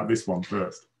talk about this one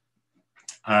first.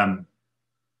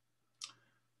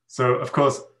 So of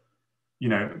course, you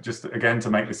know, just again to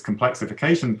make this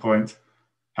complexification point,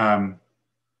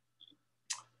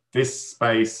 this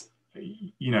space,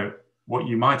 you know, what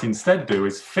you might instead do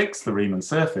is fix the Riemann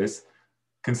surface,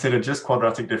 consider just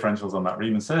quadratic differentials on that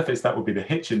Riemann surface. That would be the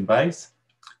Hitchin base.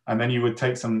 And then you would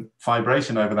take some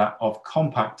fibration over that of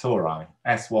compact tori,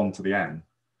 S1 to the n.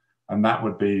 And that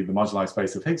would be the moduli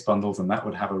space of Higgs bundles, and that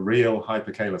would have a real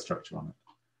hyperKähler structure on it.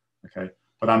 Okay,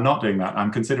 but I'm not doing that.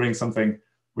 I'm considering something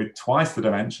with twice the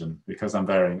dimension because I'm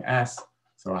varying S.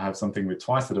 So I have something with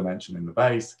twice the dimension in the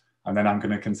base, and then I'm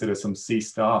going to consider some C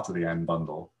star to the n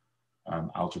bundle,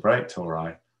 algebraic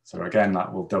tori. So again,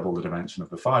 that will double the dimension of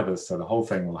the fibers. So the whole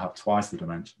thing will have twice the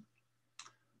dimension.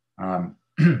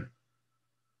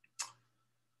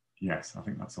 Yes, I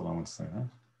think that's all I want to say there.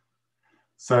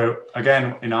 So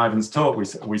again, in Ivan's talk,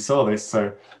 we saw this.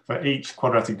 So for each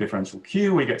quadratic differential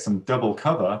Q, we get some double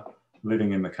cover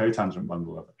living in the cotangent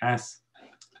bundle of S,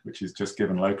 which is just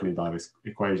given locally by this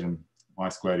equation y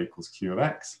squared equals Q of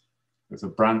X. There's a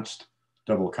branched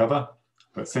double cover,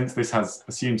 but since this has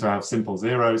assumed to have simple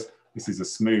zeros, this is a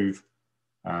smooth,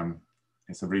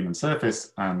 it's a Riemann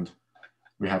surface, and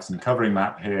we have some covering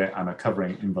map here and a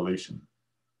covering involution.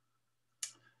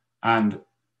 And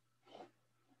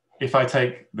if I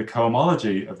take the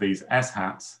cohomology of these S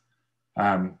hats,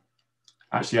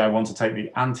 actually I want to take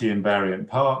the anti-invariant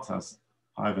part, as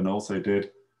Ivan also did,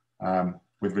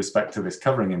 with respect to this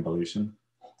covering involution.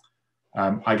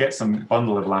 I get some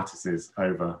bundle of lattices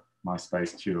over my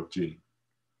space Q of G.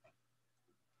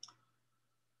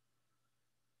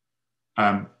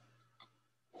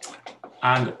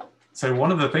 And so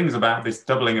one of the things about this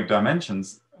doubling of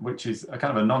dimensions, which is a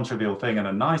kind of a non-trivial thing and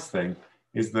a nice thing,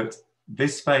 is that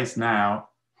this space now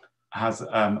has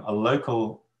a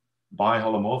local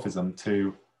biholomorphism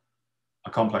to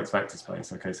a complex vector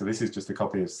space. Okay, so this is just a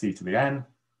copy of C to the n.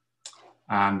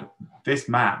 And this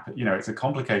map, you know, it's a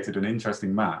complicated and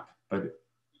interesting map, but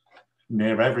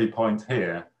near every point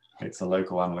here, it's a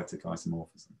local analytic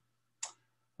isomorphism.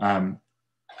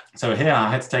 So here I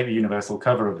had to take the universal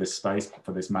cover of this space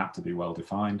for this map to be well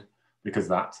defined, because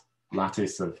that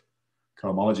lattice of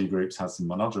cohomology groups has some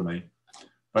monodromy.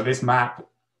 But this map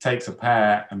takes a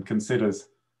pair and considers,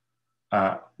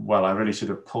 well, I really should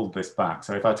have pulled this back.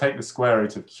 So if I take the square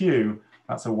root of Q,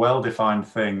 that's a well-defined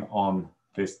thing on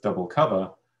this double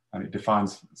cover, and it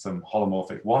defines some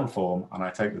holomorphic one form, and I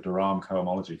take the de Rham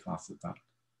cohomology class of that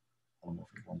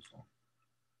holomorphic one form.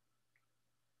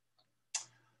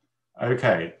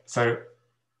 Okay, so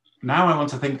now I want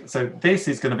to think, so this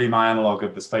is going to be my analog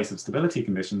of the space of stability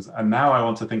conditions, and now I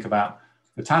want to think about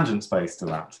the tangent space to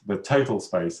that, the total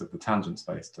space of the tangent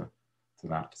space to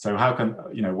that. So how can,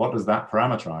 you know, what does that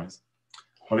parameterize?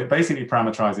 Well, it basically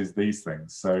parameterizes these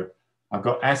things. So I've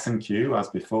got S and Q as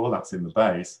before, that's in the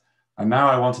base. And now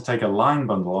I want to take a line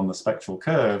bundle on the spectral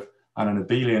curve and an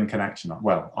abelian connection,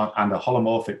 well, and a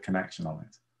holomorphic connection on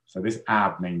it. So this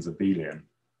ab means abelian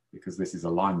because this is a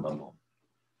line bundle.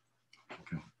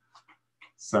 Okay.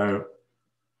 So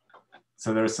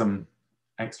there is some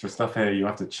extra stuff here. You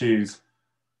have to choose.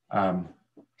 I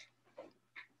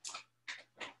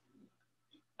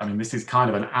mean, this is kind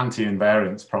of an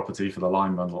anti-invariance property for the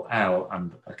line bundle L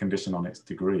and a condition on its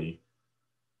degree.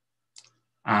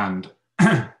 And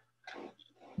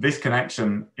this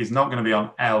connection is not going to be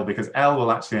on L because L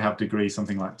will actually have degree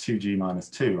something like 2G minus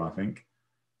 2, I think.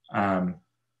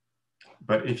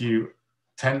 But if you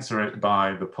tensor it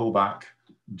by the pullback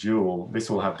dual, this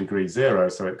will have degree 0,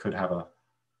 so it could have a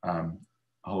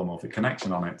holomorphic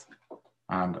connection on it.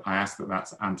 And I ask that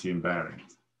that's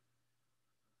anti-invariant.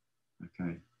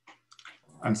 Okay.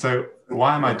 And so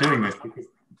why am I doing this? Because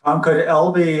Tom, could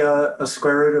L be a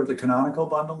square root of the canonical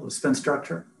bundle, the spin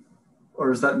structure?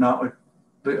 Or is that not what,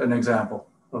 an example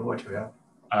of what you have?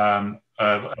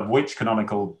 Of which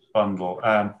canonical bundle?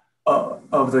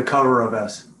 Of the cover of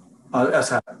S, S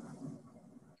hat.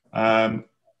 Now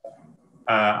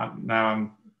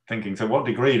I'm thinking, so what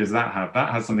degree does that have?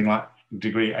 That has something like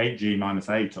degree 8G minus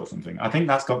 8 or something. I think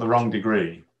that's got the wrong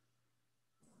degree.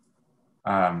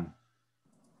 Yeah,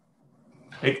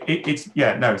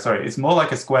 no, sorry. It's more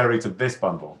like a square root of this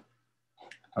bundle.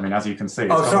 I mean, as you can see.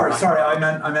 Oh, sorry.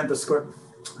 I meant the square.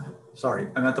 Sorry,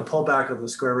 I meant the pullback of the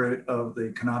square root of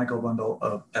the canonical bundle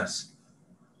of S.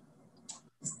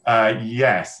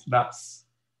 Yes, that's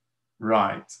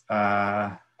right.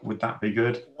 Would that be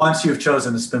good? Once you've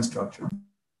chosen a spin structure.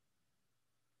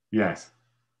 Yes.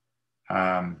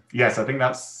 Yes, I think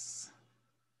that's.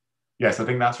 Yes, I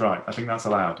think that's right. I think that's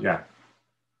allowed. Yeah.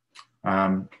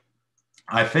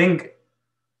 I think,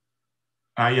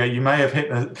 yeah, you may have hit,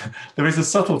 there is a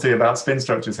subtlety about spin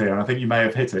structures here, and I think you may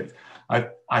have hit it.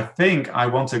 I think I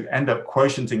want to end up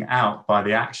quotienting out by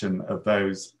the action of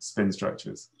those spin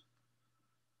structures.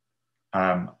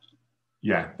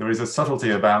 Yeah, there is a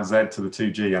subtlety about Z to the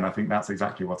 2G, and I think that's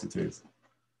exactly what it is.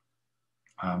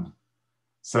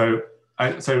 So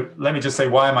let me just say,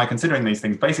 why am I considering these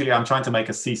things? Basically, I'm trying to make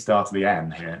a C star to the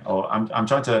N here, or I'm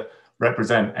trying to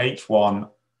represent H1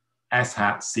 S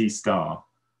hat C star.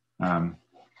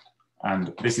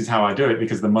 And this is how I do it,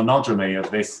 because the monodromy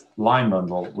of this line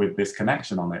bundle with this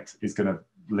connection on it is going to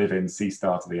live in C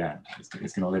star to the N. It's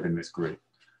going to live in this group.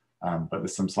 But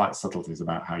there's some slight subtleties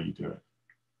about how you do it.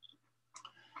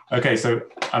 Okay, so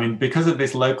I mean, because of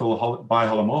this local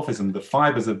biholomorphism, the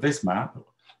fibers of this map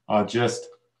are just,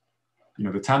 you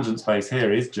know, the tangent space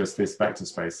here is just this vector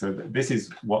space. So this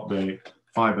is what the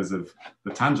fibers of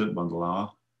the tangent bundle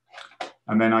are.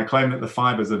 And then I claim that the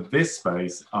fibers of this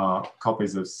space are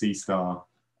copies of C star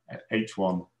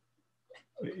H1.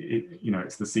 You know,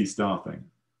 it's the C star thing.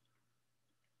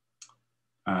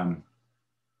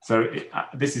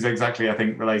 This is exactly, I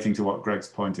think, relating to what Greg's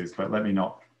point is, but let me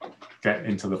not get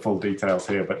into the full details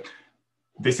here. But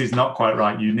this is not quite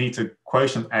right. You need to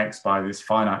quotient X by this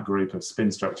finite group of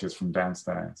spin structures from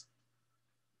downstairs.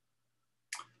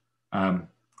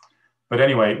 But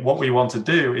anyway, what we want to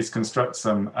do is construct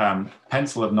some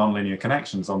pencil of nonlinear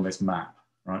connections on this map,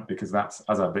 right? Because that's,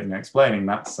 as I've been explaining,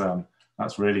 that's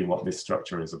really what this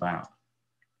structure is about.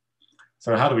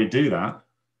 So how do we do that?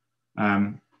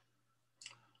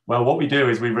 Well, what we do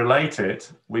is we relate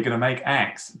it. We're going to make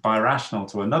X birational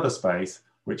to another space,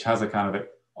 which has a kind of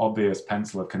obvious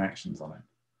pencil of connections on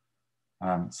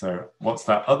it. So what's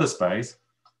that other space?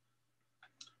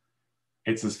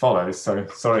 It's as follows. So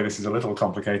sorry, this is a little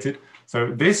complicated.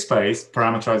 So this space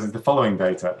parameterizes the following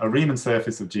data: a Riemann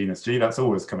surface of genus G, that's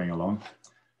always coming along,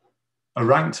 a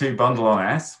rank 2 bundle on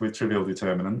S with trivial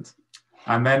determinant,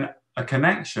 and then a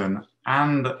connection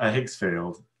and a Higgs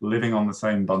field living on the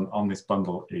same on this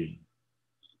bundle E.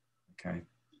 Okay.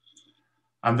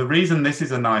 And the reason this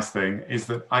is a nice thing is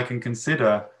that I can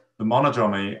consider the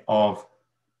monodromy of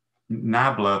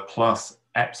nabla plus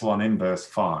epsilon inverse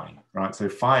phi, right? So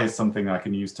phi is something I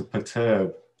can use to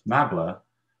perturb nabla,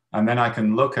 and then I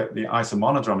can look at the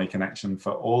isomonodromy connection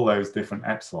for all those different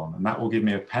epsilon, and that will give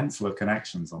me a pencil of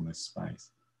connections on this space.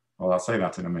 Well, I'll say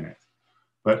that in a minute.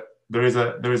 But there is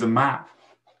a map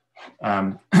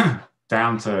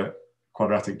down to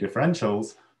quadratic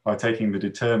differentials by taking the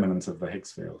determinant of the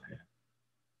Higgs field here.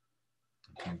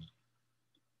 Okay.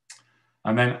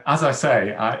 And then, as I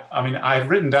say, I mean, I've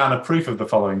written down a proof of the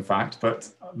following fact, but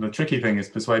the tricky thing is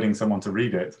persuading someone to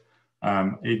read it,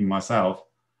 even myself.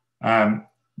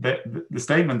 The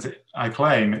statement I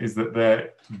claim is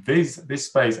that this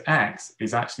space X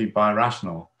is actually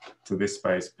birational to this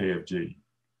space P of G.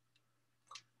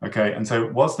 Okay, and so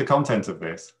what's the content of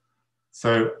this?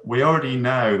 So we already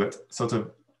know that sort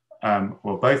of,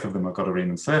 well, both of them have got a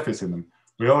Riemann surface in them.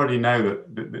 We already know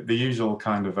that the usual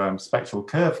kind of spectral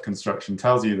curve construction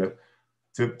tells you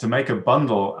that to make a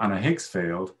bundle and a Higgs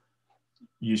field,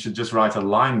 you should just write a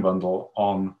line bundle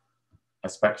on the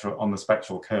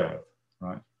spectral curve,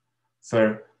 right?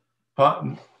 So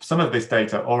some of this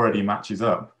data already matches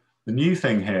up. The new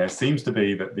thing here seems to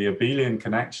be that the abelian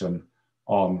connection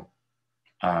on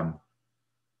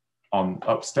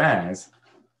upstairs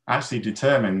actually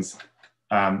determines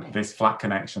this flat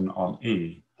connection on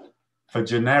E for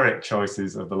generic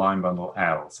choices of the line bundle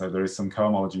L. So there is some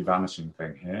cohomology vanishing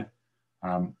thing here,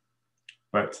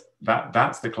 but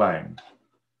that's the claim.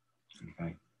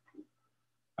 Okay.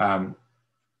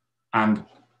 And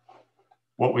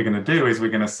what we're going to do is we're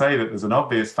going to say that there's an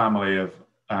obvious family of,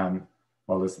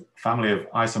 well, there's a family of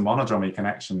isomonodromy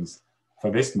connections for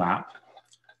this map.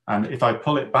 And if I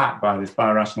pull it back by this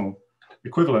birational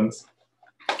equivalence,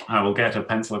 I will get a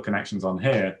pencil of connections on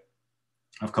here.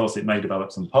 Of course, it may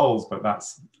develop some poles, but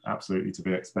that's absolutely to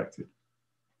be expected.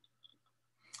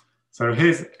 So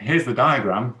here's the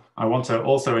diagram. I want to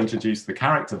also introduce the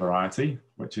character variety,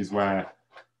 which is where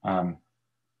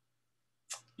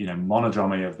you know,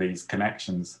 monodromy of these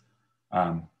connections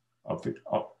of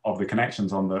the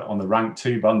connections on the rank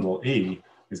 2 bundle E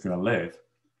is going to live.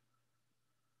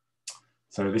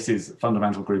 So this is a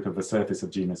fundamental group of the surface of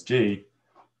genus G,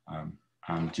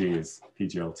 and G is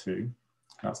PGL2.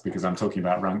 That's because I'm talking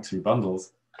about rank 2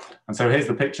 bundles. And so here's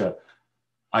the picture.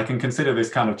 I can consider this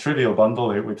kind of trivial bundle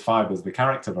with fibers, the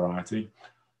character variety.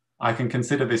 I can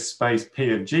consider this space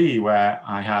P of G where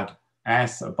I had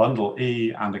S, a bundle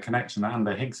E, and a connection and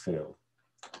a Higgs field.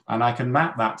 And I can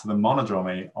map that to the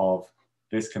monodromy of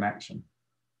this connection.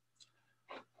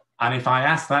 And if I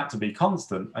ask that to be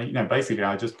constant, you know, basically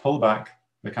I just pull back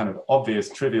the kind of obvious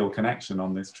trivial connection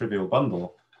on this trivial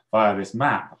bundle via this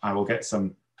map, I will get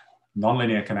some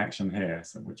nonlinear connection here,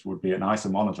 so which would be an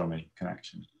isomonodromy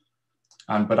connection.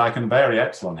 But I can vary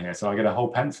epsilon here, so I get a whole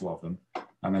pencil of them,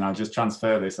 and then I just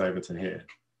transfer this over to here.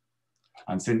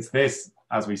 And since this,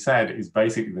 as we said, is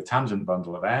basically the tangent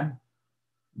bundle of M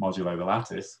modulo the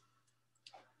lattice,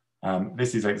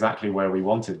 this is exactly where we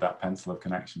wanted that pencil of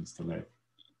connections to live.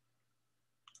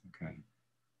 Okay.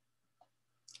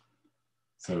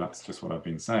 So that's just what I've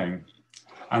been saying.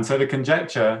 And so the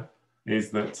conjecture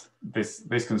is that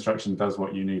this construction does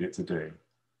what you need it to do.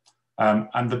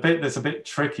 And the bit that's a bit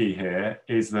tricky here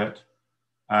is that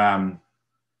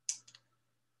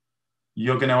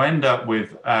you're going to end up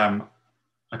with a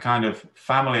kind of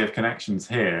family of connections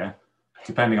here,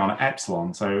 depending on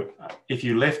epsilon. So if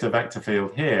you lift a vector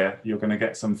field here, you're going to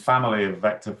get some family of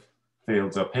vector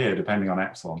fields up here, depending on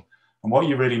epsilon. And what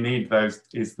you really need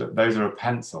is that those are a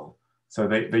pencil. So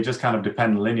they just kind of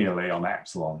depend linearly on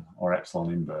epsilon or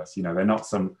epsilon inverse. You know, they're not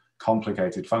some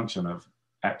complicated function of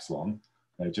epsilon.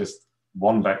 They're just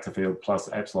one vector field plus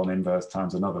epsilon inverse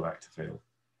times another vector field.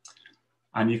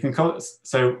 And you can call it,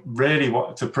 so really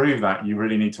to prove that, you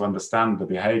really need to understand the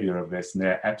behavior of this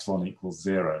near epsilon equals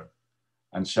 0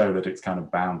 and show that it's kind of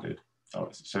bounded, or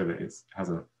show that it has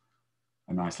a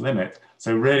nice limit.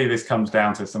 So really this comes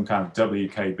down to some kind of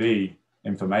WKB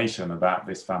information about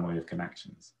this family of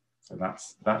connections. So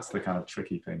that's the kind of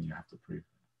tricky thing you have to prove.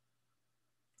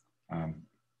 And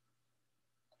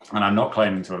I'm not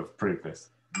claiming to have proved this.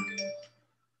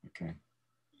 Okay.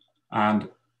 And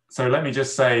so let me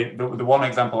just say the one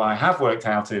example I have worked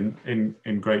out in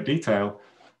great detail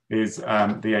is the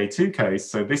A2 case.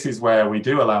 So this is where we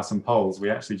do allow some poles. We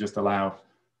actually just allow,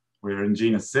 we're in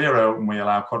genus 0 and we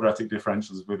allow quadratic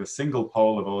differentials with a single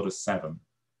pole of order 7.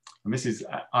 And this is,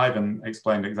 Ivan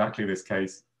explained exactly this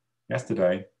case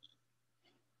yesterday.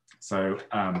 So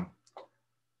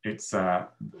it's the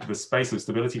space of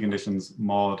stability conditions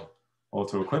mod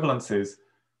autoequivalences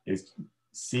is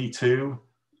C2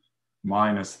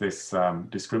 minus this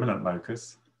discriminant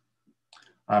locus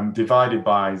divided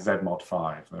by Z mod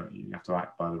 5. You have to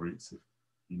act by the roots of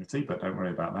unity, but don't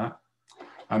worry about that.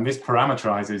 And this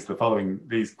parameterizes the following,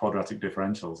 these quadratic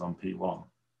differentials on P1.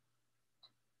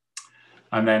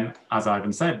 And then, as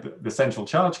Ivan said, the central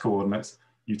charge coordinates,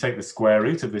 you take the square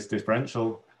root of this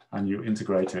differential and you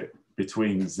integrate it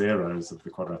between zeros of the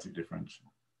quadratic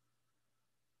differential.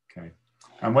 Okay.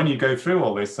 And when you go through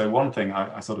all this, so one thing,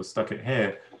 I sort of stuck it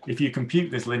here, if you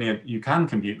compute this linear, you can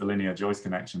compute the linear Joyce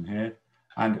connection here,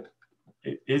 and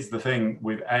it is the thing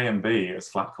with A and B as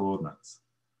flat coordinates.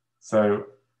 So,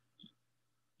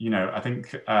 you know, I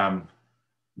think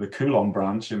the Coulomb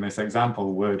branch in this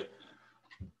example would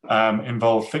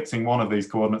involve fixing one of these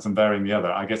coordinates and varying the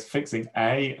other. I guess fixing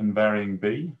A and varying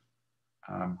B,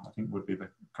 I think would be the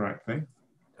correct thing.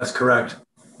 That's correct.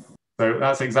 So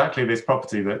that's exactly this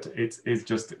property that it's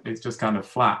just kind of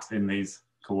flat in these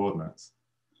coordinates.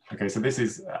 Okay, so this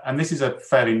is a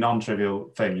fairly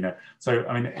non-trivial thing, you know. So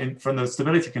I mean, from the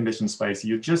stability condition space,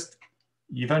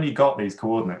 you've only got these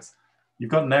coordinates.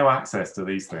 You've got no access to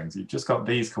these things. You've just got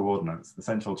these coordinates, the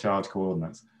central charge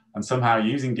coordinates, and somehow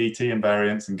using DT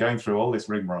invariants and going through all this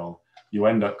rigmarole, you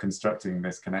end up constructing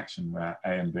this connection where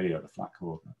A and B are the flat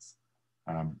coordinates.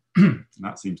 And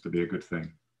that seems to be a good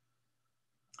thing.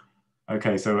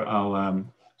 Okay, so I'll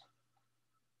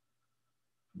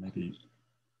maybe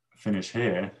finish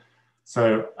here.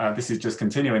 So this is just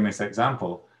continuing this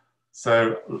example.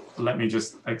 So let me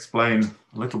just explain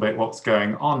a little bit what's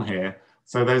going on here.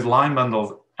 So those line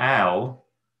bundles L,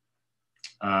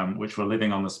 which were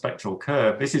living on the spectral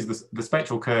curve, this is the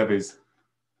spectral curve is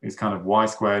kind of y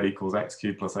squared equals x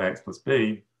cubed plus ax plus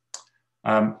b.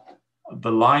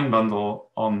 The line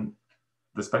bundle on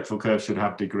the spectral curve should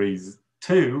have degrees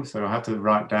 2, so I have to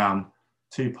write down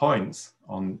 2 points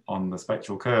on the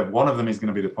spectral curve. One of them is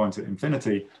going to be the point at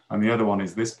infinity, and the other one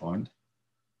is this point.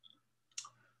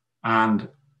 And,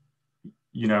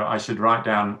 you know, I should write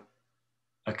down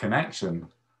a connection,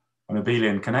 an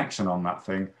abelian connection on that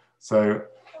thing. So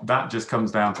that just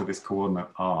comes down to this coordinate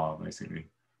r, basically.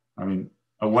 I mean,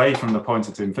 away from the point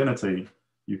at infinity,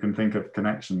 you can think of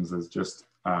connections as just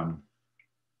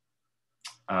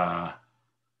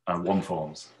one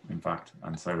forms, in fact.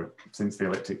 And so since the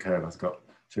elliptic curve has got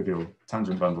trivial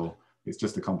tangent bundle, it's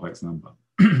just a complex number.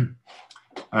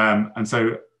 And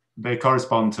so they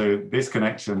correspond to this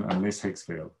connection and this Higgs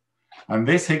field. And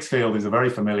this Higgs field is a very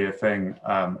familiar thing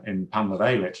in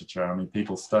Pan-Lavie literature. I mean,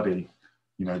 people study,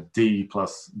 you know, D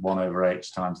plus 1 over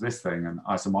H times this thing, and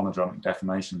isomonodromic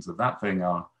deformations of that thing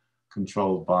are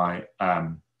controlled by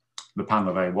the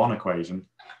Pan-Lavie 1 equation.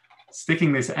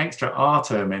 Sticking this extra R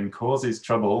term in causes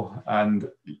trouble, and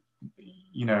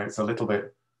you know, it's a little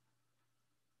bit,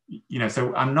 you know,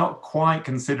 so I'm not quite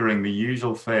considering the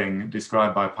usual thing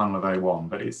described by panel of A1,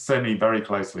 but it's certainly very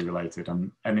closely related.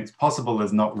 And it's possible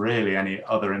there's not really any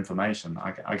other information.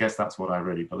 I guess that's what I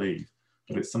really believe,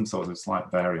 but it's some sort of slight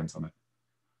variance on it.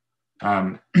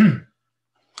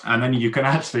 And then you can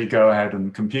actually go ahead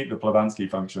and compute the Blavatsky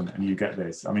function and you get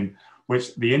this. I mean,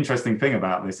 which the interesting thing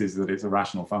about this is that it's a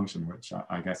rational function, which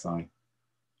I guess I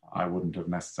wouldn't have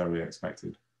necessarily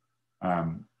expected.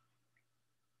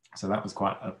 So that was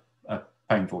quite a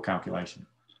painful calculation.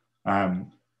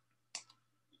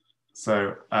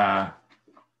 So I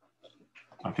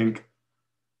think,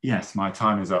 yes, my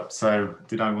time is up. So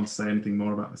did I want to say anything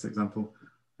more about this example?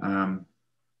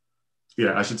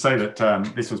 Yeah, I should say that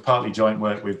this was partly joint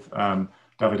work with Davide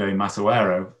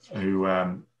Massuero, who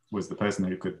was the person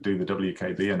who could do the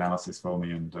WKB analysis for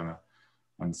me,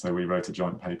 and so we wrote a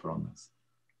joint paper on this.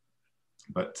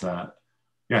 But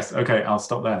yes, okay, I'll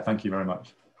stop there. Thank you very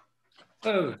much.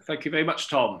 Oh, thank you very much,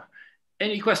 Tom.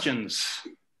 Any questions?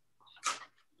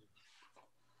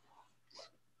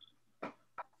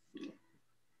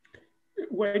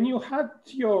 When you had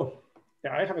your,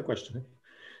 yeah, I have a question.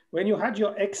 When you had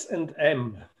your X and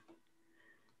M,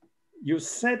 you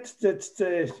said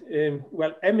that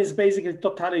well, M is basically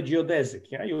totally geodesic.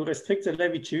 Yeah, you restrict the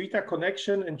Levi-Civita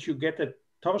connection and you get a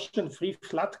torsion-free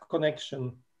flat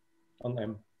connection on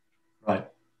M. Right.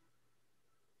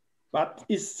 But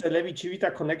is the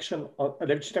Levi-Civita connection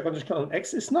on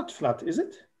X is not flat, is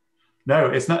it? No,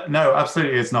 it's not. No,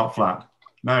 absolutely, it's not flat.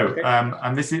 No, okay.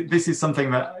 And this is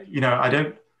something that, you know, I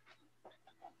don't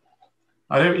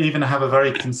even have a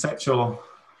very conceptual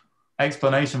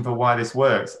explanation for why this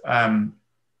works.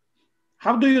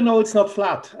 How do you know it's not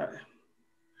flat?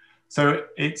 So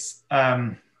it's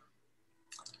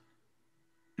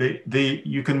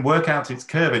you can work out its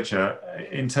curvature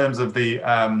in terms of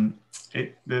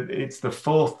it's the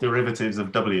fourth derivatives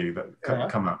of W that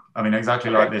come up. I mean,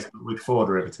 exactly like this, but with four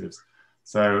derivatives.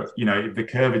 So, you know, the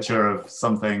curvature of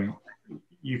something,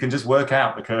 you can just work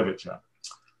out the curvature.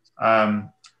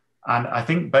 And I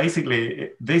think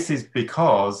basically this is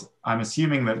because I'm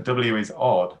assuming that W is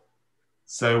odd.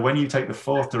 So when you take the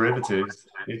fourth derivatives,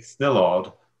 it's still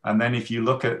odd. And then if you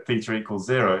look at theta equals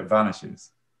 0, it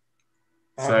vanishes.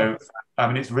 So, I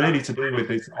mean, it's really to do with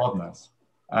this oddness.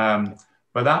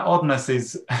 But that oddness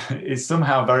is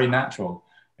somehow very natural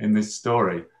in this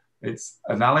story. It's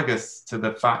analogous to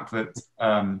the fact that,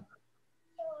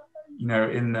 you know,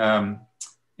 in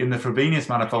the Frobenius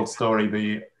manifold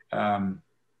story,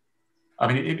 I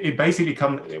mean, it basically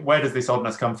comes, where does this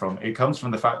oddness come from? It comes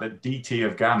from the fact that dt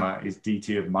of gamma is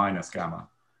dt of minus gamma.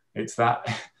 It's that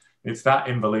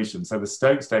involution. So the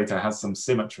Stokes data has some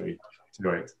symmetry to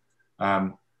it.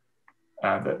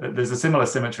 There's a similar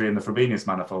symmetry in the Frobenius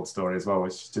manifold story as well,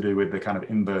 which is to do with the kind of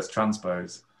inverse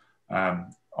transpose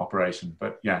operation.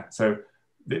 But yeah, so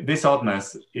this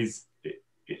oddness is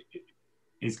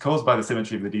caused by the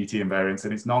symmetry of the dt invariance,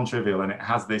 and it's non-trivial, and it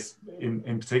has this,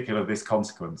 in particular, this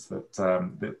consequence that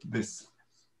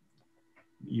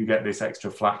you get this extra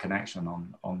flat connection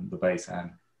on the base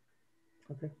n.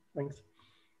 Okay, thanks.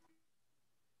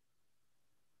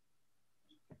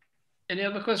 Any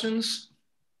other questions?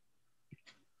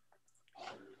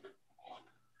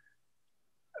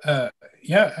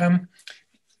 Yeah.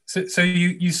 So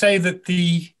you say that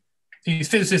these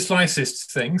physicist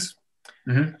lysist things.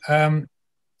 Mm-hmm.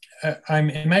 I'm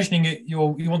imagining you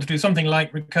want to do something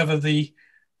like recover the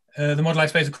moduli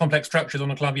space of complex structures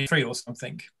on a Calabi 3 or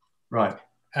something. Right.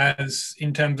 As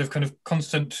in terms of kind of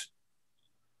constant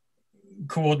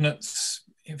coordinates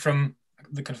from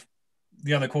the kind of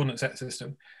the other coordinate set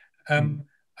system. And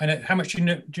how much do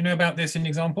you know about this in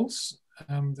examples?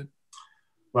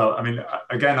 Well, I mean,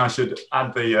 again, I should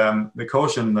add the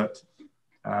caution that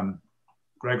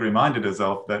Greg reminded us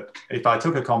of, that if I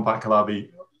took a compact Calabi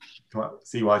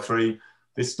CY3,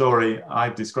 this story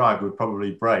I've described would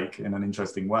probably break in an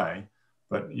interesting way,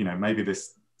 but you know, maybe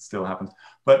this still happens.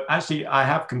 But actually, I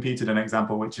have computed an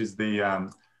example, which is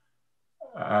the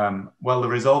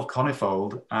resolved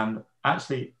conifold, and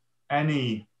actually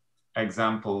any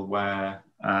example where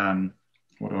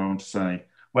what do I want to say?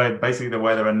 Where basically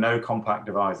where there are no compact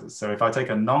divisors. So if I take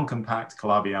a non-compact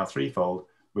Calabi R3-fold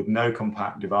with no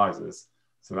compact divisors,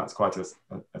 so that's quite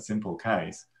a simple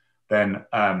case, then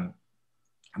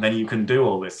you can do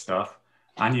all this stuff,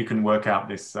 and you can work out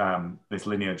this this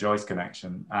linear Joyce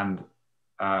connection, and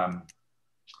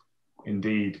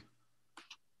indeed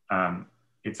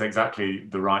it's exactly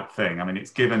the right thing. I mean,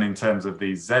 it's given in terms of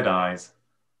these ZIs.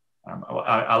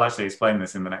 I'll actually explain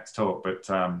this in the next talk, but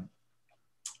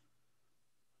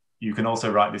you can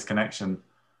also write this connection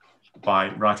by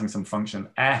writing some function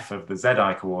f of the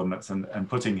zi coordinates and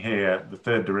putting here the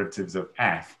third derivatives of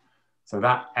f. So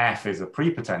that f is a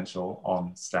pre-potential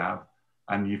on stab,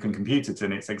 and you can compute it,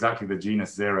 and it's exactly the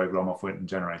genus 0 Gromov-Witten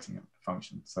generating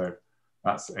function. So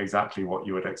that's exactly what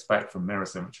you would expect from mirror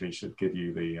symmetry, should give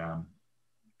you the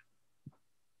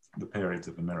periods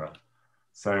of the mirror.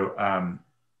 So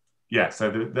yeah,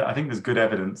 so I think there's good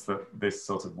evidence that this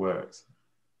sort of works.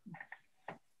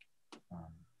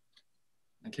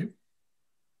 Thank you.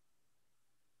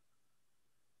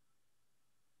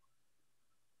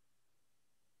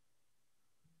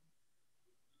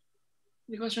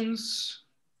 Any questions?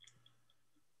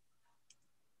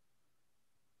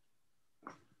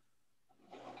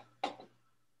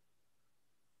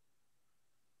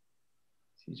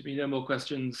 Seems to be no more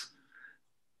questions.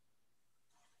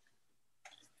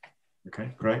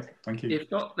 Okay, great, thank you.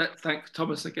 If not, let's thank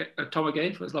Tom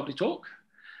again for his lovely talk.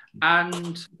 And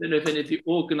I don't know if any of the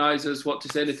organisers want to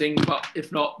say anything, but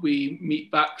if not, we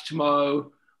meet back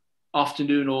tomorrow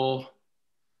afternoon or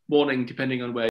morning, depending on where